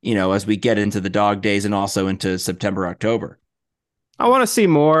team, as we get into the dog days and also into September, October. I want to see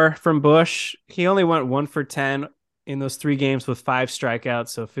more from Bush. He only went 1 for 10 in those 3 games with 5 strikeouts,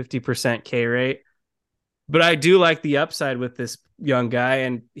 so 50% K rate. But I do like the upside with this young guy,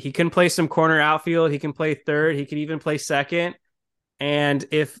 and he can play some corner outfield. He can play third. He can even play second. And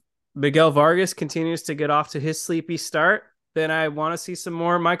if Miguel Vargas continues to get off to his sleepy start, then I want to see some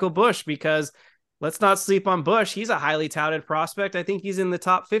more Michael Bush, because let's not sleep on Bush. He's a highly touted prospect. I think he's in the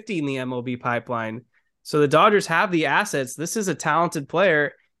top 50 in the MLB pipeline. So the Dodgers have the assets. This is a talented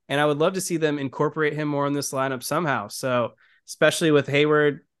player, and I would love to see them incorporate him more in this lineup somehow. So especially with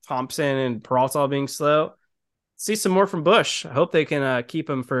Hayward, Thompson, and Peralta all being slow, see some more from Bush. I hope they can keep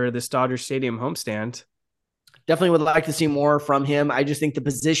him for this Dodger Stadium homestand. Definitely would like to see more from him. I just think the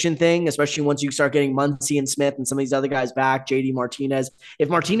position thing, especially once you start getting Muncy and Smith and some of these other guys back, JD Martinez, if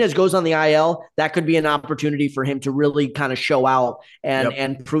Martinez goes on the IL, that could be an opportunity for him to really kind of show out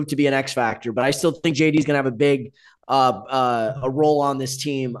and prove to be an X factor. But I still think JD is going to have a big a role on this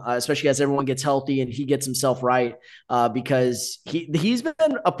team, especially as everyone gets healthy and he gets himself right, because he's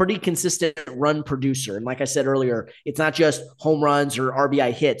been a pretty consistent run producer. And like I said earlier, it's not just home runs or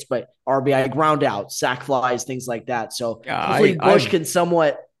RBI hits, but RBI ground out, sac flies, things like that. So hopefully Bush can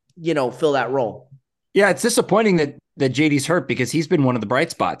somewhat, fill that role. Yeah, it's disappointing that JD's hurt, because he's been one of the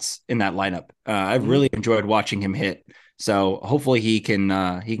bright spots in that lineup. I've really enjoyed watching him hit. So hopefully he can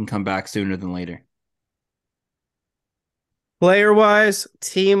come back sooner than later. Player-wise,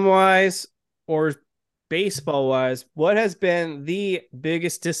 team-wise, or baseball-wise, what has been the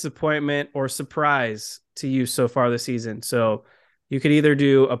biggest disappointment or surprise to you so far this season? So you could either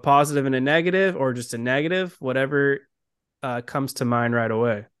do a positive and a negative, or just a negative, whatever comes to mind right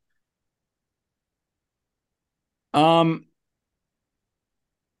away. I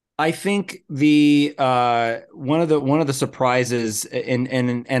think the one of the surprises,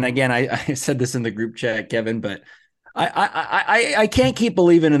 and again, I said this in the group chat, Kevin, but I can't keep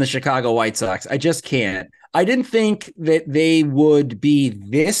believing in the Chicago White Sox. I just can't. I didn't think that they would be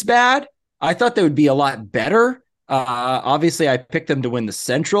this bad. I thought they would be a lot better. Obviously, I picked them to win the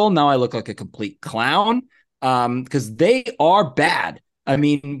Central. Now I look like a complete clown, because they are bad. I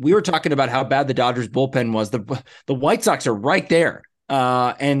mean, we were talking about how bad the Dodgers bullpen was. The White Sox are right there,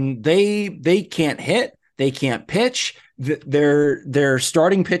 and they can't hit. They can't pitch. Their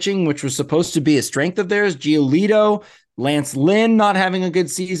starting pitching, which was supposed to be a strength of theirs, Giolito, Lance Lynn not having a good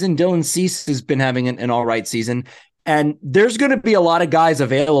season. Dylan Cease has been having an all right season. And there's going to be a lot of guys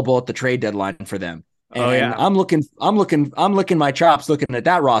available at the trade deadline for them. And I'm looking my chops, looking at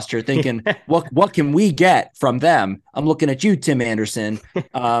that roster, thinking, what can we get from them? I'm looking at you, Tim Anderson.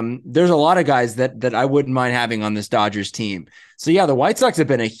 There's a lot of guys that I wouldn't mind having on this Dodgers team. So yeah, the White Sox have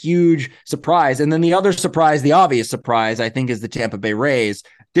been a huge surprise. And then the other surprise, the obvious surprise, I think, is the Tampa Bay Rays.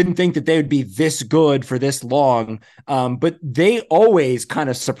 Didn't think that they would be this good for this long, but they always kind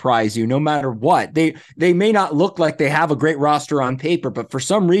of surprise you no matter what. They may not look like they have a great roster on paper, but for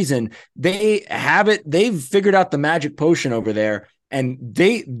some reason they have it. They've figured out the magic potion over there, and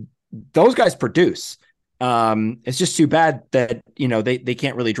those guys produce. It's just too bad that they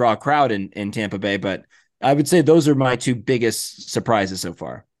can't really draw a crowd in Tampa Bay, but I would say those are my 2 biggest surprises so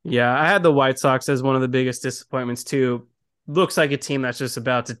far. Yeah, I had the White Sox as one of the biggest disappointments too. Looks like a team that's just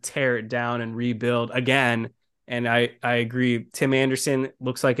about to tear it down and rebuild again. And I agree. Tim Anderson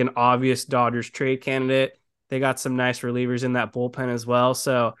looks like an obvious Dodgers trade candidate. They got some nice relievers in that bullpen as well.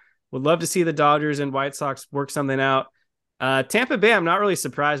 So would love to see the Dodgers and White Sox work something out. Tampa Bay, I'm not really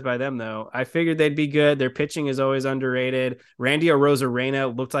surprised by them, though. I figured they'd be good. Their pitching is always underrated. Randy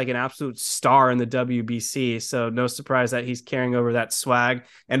Arozarena looked like an absolute star in the WBC, so no surprise that he's carrying over that swag.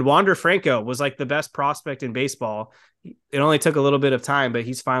 And Wander Franco was like the best prospect in baseball. It only took a little bit of time, but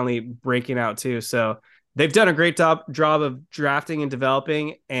he's finally breaking out too. So they've done a great job of drafting and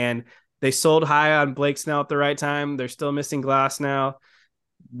developing, and they sold high on Blake Snell at the right time. They're still missing Glass now.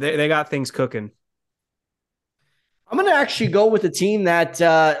 They got things cooking. I'm going to actually go with a team that,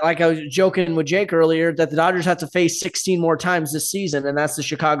 like I was joking with Jake earlier, that the Dodgers have to face 16 more times this season, and that's the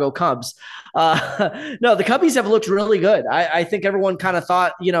Chicago Cubs. No, the Cubbies have looked really good. I think everyone kind of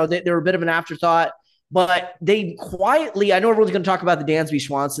thought, they were a bit of an afterthought, but they quietly, I know everyone's going to talk about the Dansby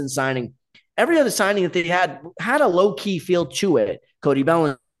Swanson signing. Every other signing that they had a low-key feel to it. Cody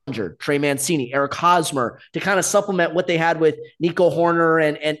Bellinger, Trey Mancini, Eric Hosmer, to kind of supplement what they had with Nico Horner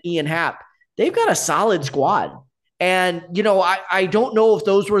and Ian Happ. They've got a solid squad. And, I don't know if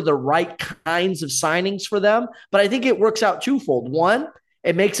those were the right kinds of signings for them, but I think it works out twofold. One,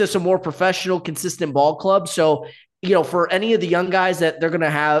 it makes us a more professional, consistent ball club. So for any of the young guys that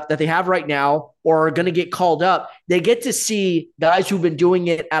they have right now or are going to get called up, they get to see guys who've been doing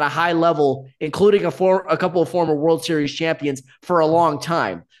it at a high level, including a couple of former World Series champions for a long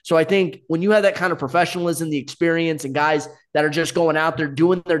time. So I think when you have that kind of professionalism, the experience, and guys that are just going out there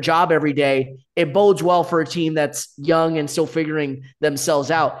doing their job every day, it bodes well for a team that's young and still figuring themselves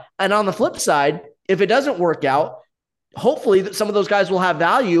out. And on the flip side, if it doesn't work out, hopefully some of those guys will have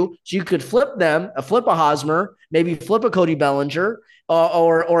value, so you could flip a Hosmer, maybe flip a Cody Bellinger,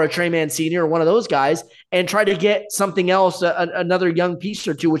 or a Trey Mancini or one of those guys, and try to get something else, another young piece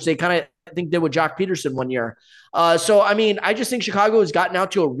or two, which they kind of, I think, did with Jock Peterson one year. So, I mean, I just think Chicago has gotten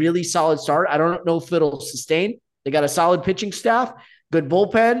out to a really solid start. I don't know if it'll sustain. They got a solid pitching staff, good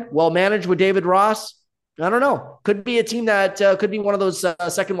bullpen, well managed with David Ross. I don't know. Could be a team that could be one of those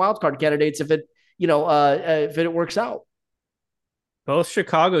second wildcard candidates if it works out. Both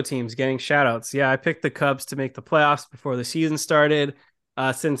Chicago teams getting shout outs. Yeah, I picked the Cubs to make the playoffs before the season started.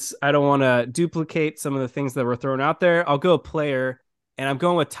 Since I don't want to duplicate some of the things that were thrown out there, I'll go player, and I'm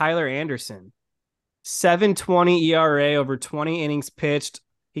going with Tyler Anderson. 7.20 ERA over 20 innings pitched.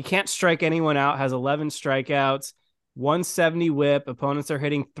 He can't strike anyone out, has 11 strikeouts, 170 whip. Opponents are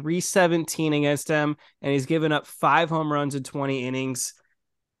hitting 317 against him, and he's given up 5 home runs in 20 innings.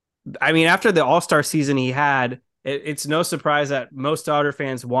 I mean, after the All-Star season he had, it's no surprise that most Dodger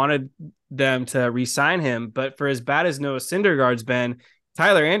fans wanted them to re-sign him. But for as bad as Noah Syndergaard's been,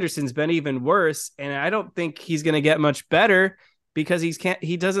 Tyler Anderson's been even worse, and I don't think he's going to get much better because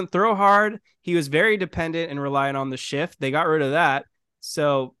he doesn't throw hard. He was very dependent and reliant on the shift. They got rid of that.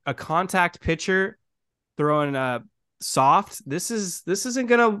 So a contact pitcher throwing soft, this isn't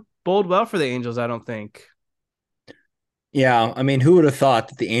going to bode well for the Angels, I don't think. Yeah, I mean, who would have thought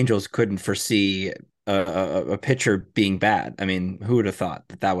that the Angels couldn't foresee a pitcher being bad? I mean, who would have thought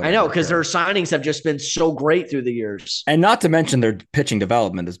that would? I know, because their signings have just been so great through the years, and not to mention their pitching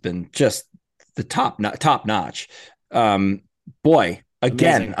development has been just the top notch. Boy,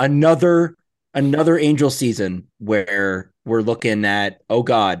 again, amazing. another Angel season where we're looking at, oh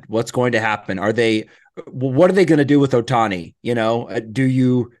God, what's going to happen? What are they going to do with Ohtani? Do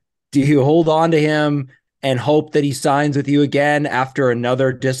you hold on to him and hope that he signs with you again after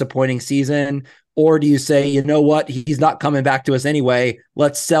another disappointing season? Or do you say, you know what, he's not coming back to us anyway,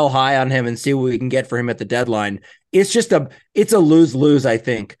 let's sell high on him and see what we can get for him at the deadline? It's a lose-lose, I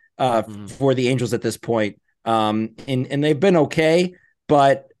think, for the Angels at this point. And they've been okay,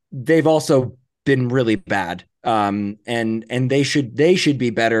 but they've also been really bad. And they should be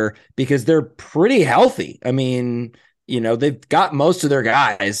better because they're pretty healthy. I mean, they've got most of their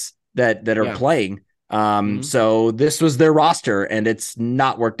guys that are playing. So this was their roster, and it's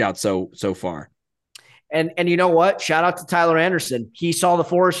not worked out so far. And you know what? Shout out to Tyler Anderson. He saw the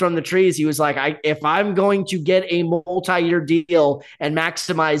forest from the trees. He was like, if I'm going to get a multi-year deal and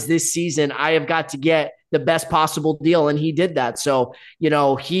maximize this season, I have got to get the best possible deal. And he did that. So,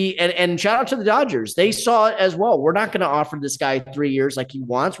 and shout out to the Dodgers. They saw it as well. We're not going to offer this guy 3 years like he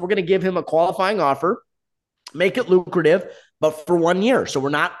wants. We're going to give him a qualifying offer, make it lucrative, but for 1 year. So we're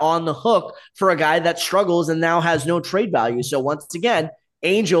not on the hook for a guy that struggles and now has no trade value. So once again,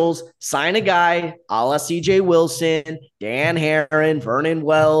 Angels sign a guy a la CJ Wilson, Dan Herron, Vernon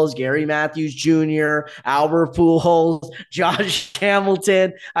Wells, Gary Matthews Jr., Albert Pujols, Josh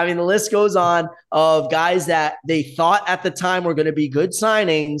Hamilton. I mean, the list goes on of guys that they thought at the time were going to be good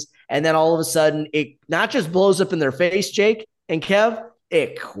signings. And then all of a sudden, it not just blows up in their face, Jake and Kev,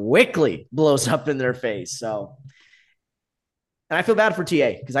 it quickly blows up in their face. So, and I feel bad for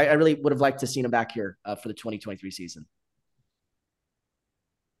TA because I really would have liked to see him back here for the 2023 season.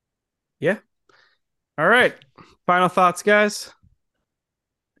 Yeah. All right. Final thoughts, guys.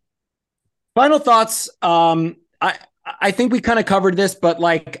 Final thoughts. I think we kind of covered this, but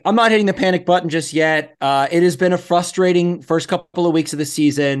I'm not hitting the panic button just yet. It has been a frustrating first couple of weeks of the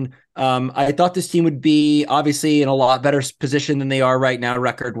season. I thought this team would be obviously in a lot better position than they are right now,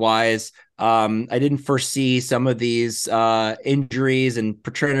 record wise. I didn't foresee some of these injuries and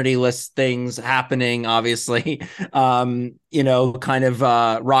paternity list things happening, obviously, kind of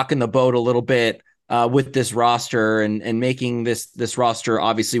rocking the boat a little bit with this roster and making this roster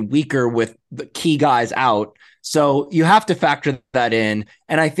obviously weaker with the key guys out. So you have to factor that in.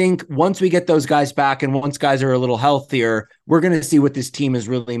 And I think once we get those guys back and once guys are a little healthier, we're going to see what this team is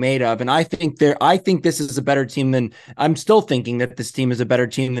really made of. And I think this is a better team than I'm still thinking that this team is a better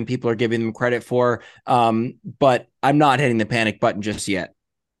team than people are giving them credit for. But I'm not hitting the panic button just yet.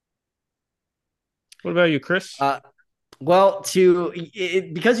 What about you, Chris? Well,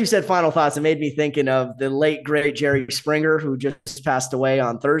 because you said final thoughts, it made me thinking of the late, great Jerry Springer, who just passed away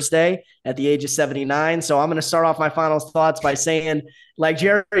on Thursday at the age of 79. So I'm going to start off my final thoughts by saying, like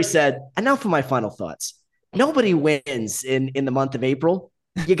Jerry said, and now for my final thoughts. Nobody wins in the month of April.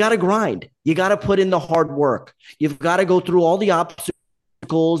 You got to grind. You got to put in the hard work. You've got to go through all the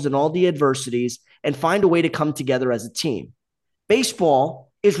obstacles and all the adversities and find a way to come together as a team.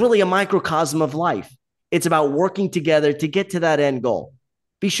 Baseball is really a microcosm of life. It's about working together to get to that end goal.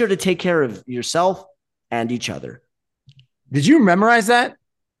 Be sure to take care of yourself and each other. Did you memorize that?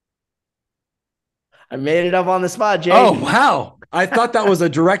 I made it up on the spot, Jay. Oh, wow. I thought that was a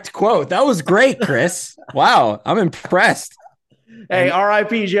direct quote. That was great, Chris. Wow. I'm impressed. Hey,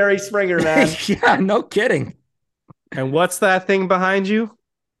 RIP Jerry Springer, man. Yeah, no kidding. And what's that thing behind you?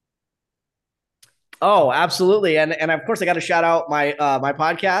 Oh, absolutely. And of course, I got to shout out my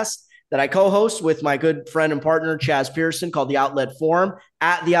podcast that I co-host with my good friend and partner, Chaz Pearson, called The Outlet Forum,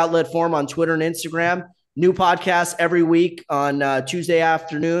 at The Outlet Forum on Twitter and Instagram. New podcast every week on Tuesday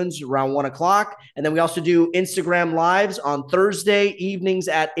afternoons around 1 o'clock. And then we also do Instagram lives on Thursday evenings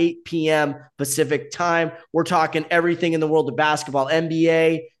at 8 p.m. Pacific time. We're talking everything in the world of basketball,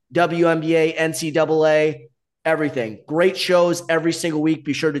 NBA, WNBA, NCAA, everything. Great shows every single week.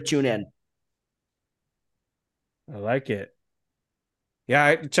 Be sure to tune in. I like it. Yeah,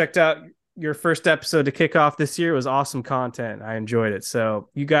 I checked out your first episode to kick off this year. It was awesome content. I enjoyed it. So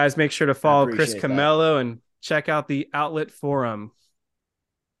you guys make sure to follow Chris Camello and check out the Outlet Forum.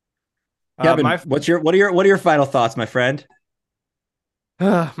 Kevin, what are your final thoughts, my friend?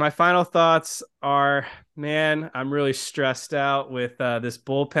 My final thoughts are, man, I'm really stressed out with this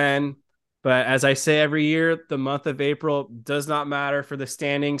bullpen. But as I say every year, the month of April does not matter for the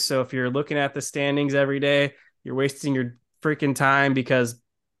standings. So if you're looking at the standings every day, you're wasting your freaking time, because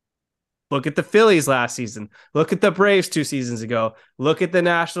look at the Phillies last season. Look at the Braves 2 seasons ago. Look at the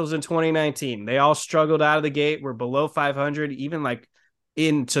Nationals in 2019. They all struggled out of the gate. Were below 500, even like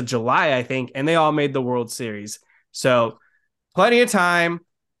into July, I think, and they all made the World Series. So plenty of time.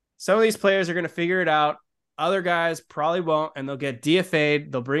 Some of these players are going to figure it out. Other guys probably won't, and they'll get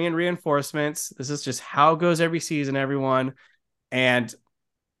DFA'd. They'll bring in reinforcements. This is just how it goes every season, everyone. And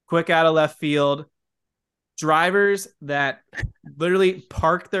quick out of left field, drivers that literally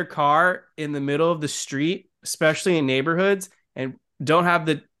park their car in the middle of the street, especially in neighborhoods, and don't have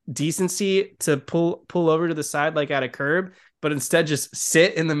the decency to pull over to the side like at a curb, but instead just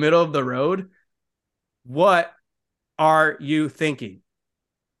sit in the middle of the road. What are you thinking?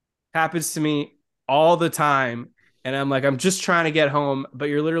 Happens to me all the time. And I'm like, I'm just trying to get home, but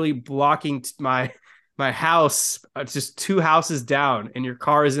you're literally blocking my house, just 2 houses down, and your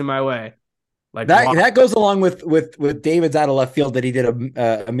car is in my way. Like that goes along with David's out of left field that he did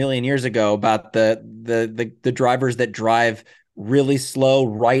a million years ago about the drivers that drive really slow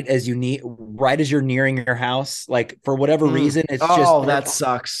right as you're nearing your house, like for whatever reason. It's that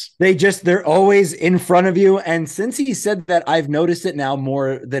sucks. They're always in front of you. And since he said that, I've noticed it now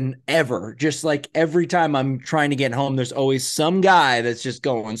more than ever. Just like every time I'm trying to get home, there's always some guy that's just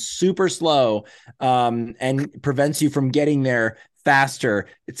going super slow and prevents you from getting there faster.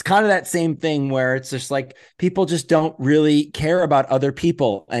 It's kind of that same thing where it's just like people just don't really care about other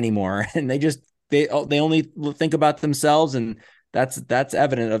people anymore, and they only think about themselves, and that's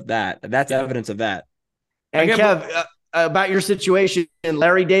evident of that. That's evidence of that. And Kev, about your situation,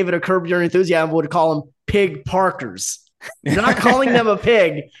 Larry David of Curb Your Enthusiasm would call them pig parkers. You're not calling them a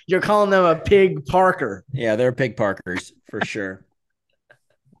pig, you're calling them a pig parker. Yeah, they're pig parkers for sure.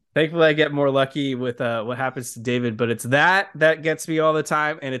 Thankfully, I get more lucky with what happens to David, but it's that gets me all the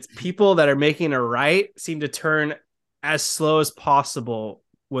time. And it's people that are making a right seem to turn as slow as possible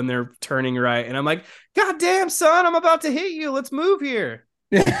when they're turning right. And I'm like, God damn, son, I'm about to hit you. Let's move here.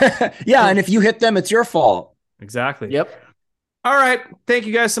 Yeah. And if you hit them, it's your fault. Exactly. Yep. All right. Thank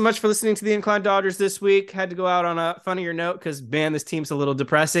you guys so much for listening to the Incline Dodgers this week. Had to go out on a funnier note because, man, this team's a little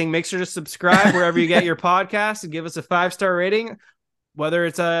depressing. Make sure to subscribe wherever you get your podcast and give us a 5-star rating. Whether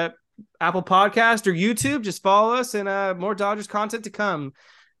it's a Apple Podcast or YouTube, just follow us, and more Dodgers content to come.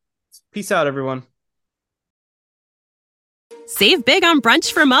 Peace out, everyone. Save big on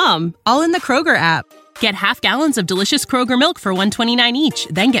brunch for mom, all in the Kroger app. Get half gallons of delicious Kroger milk for $1.29 each.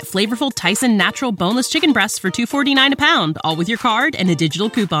 Then get flavorful Tyson natural boneless chicken breasts for $2.49 a pound, all with your card and a digital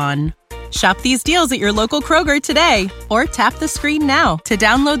coupon. Shop these deals at your local Kroger today, or tap the screen now to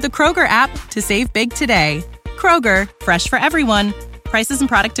download the Kroger app to save big today. Kroger, fresh for everyone. Prices and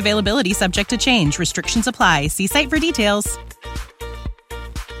product availability subject to change. Restrictions apply. See site for details.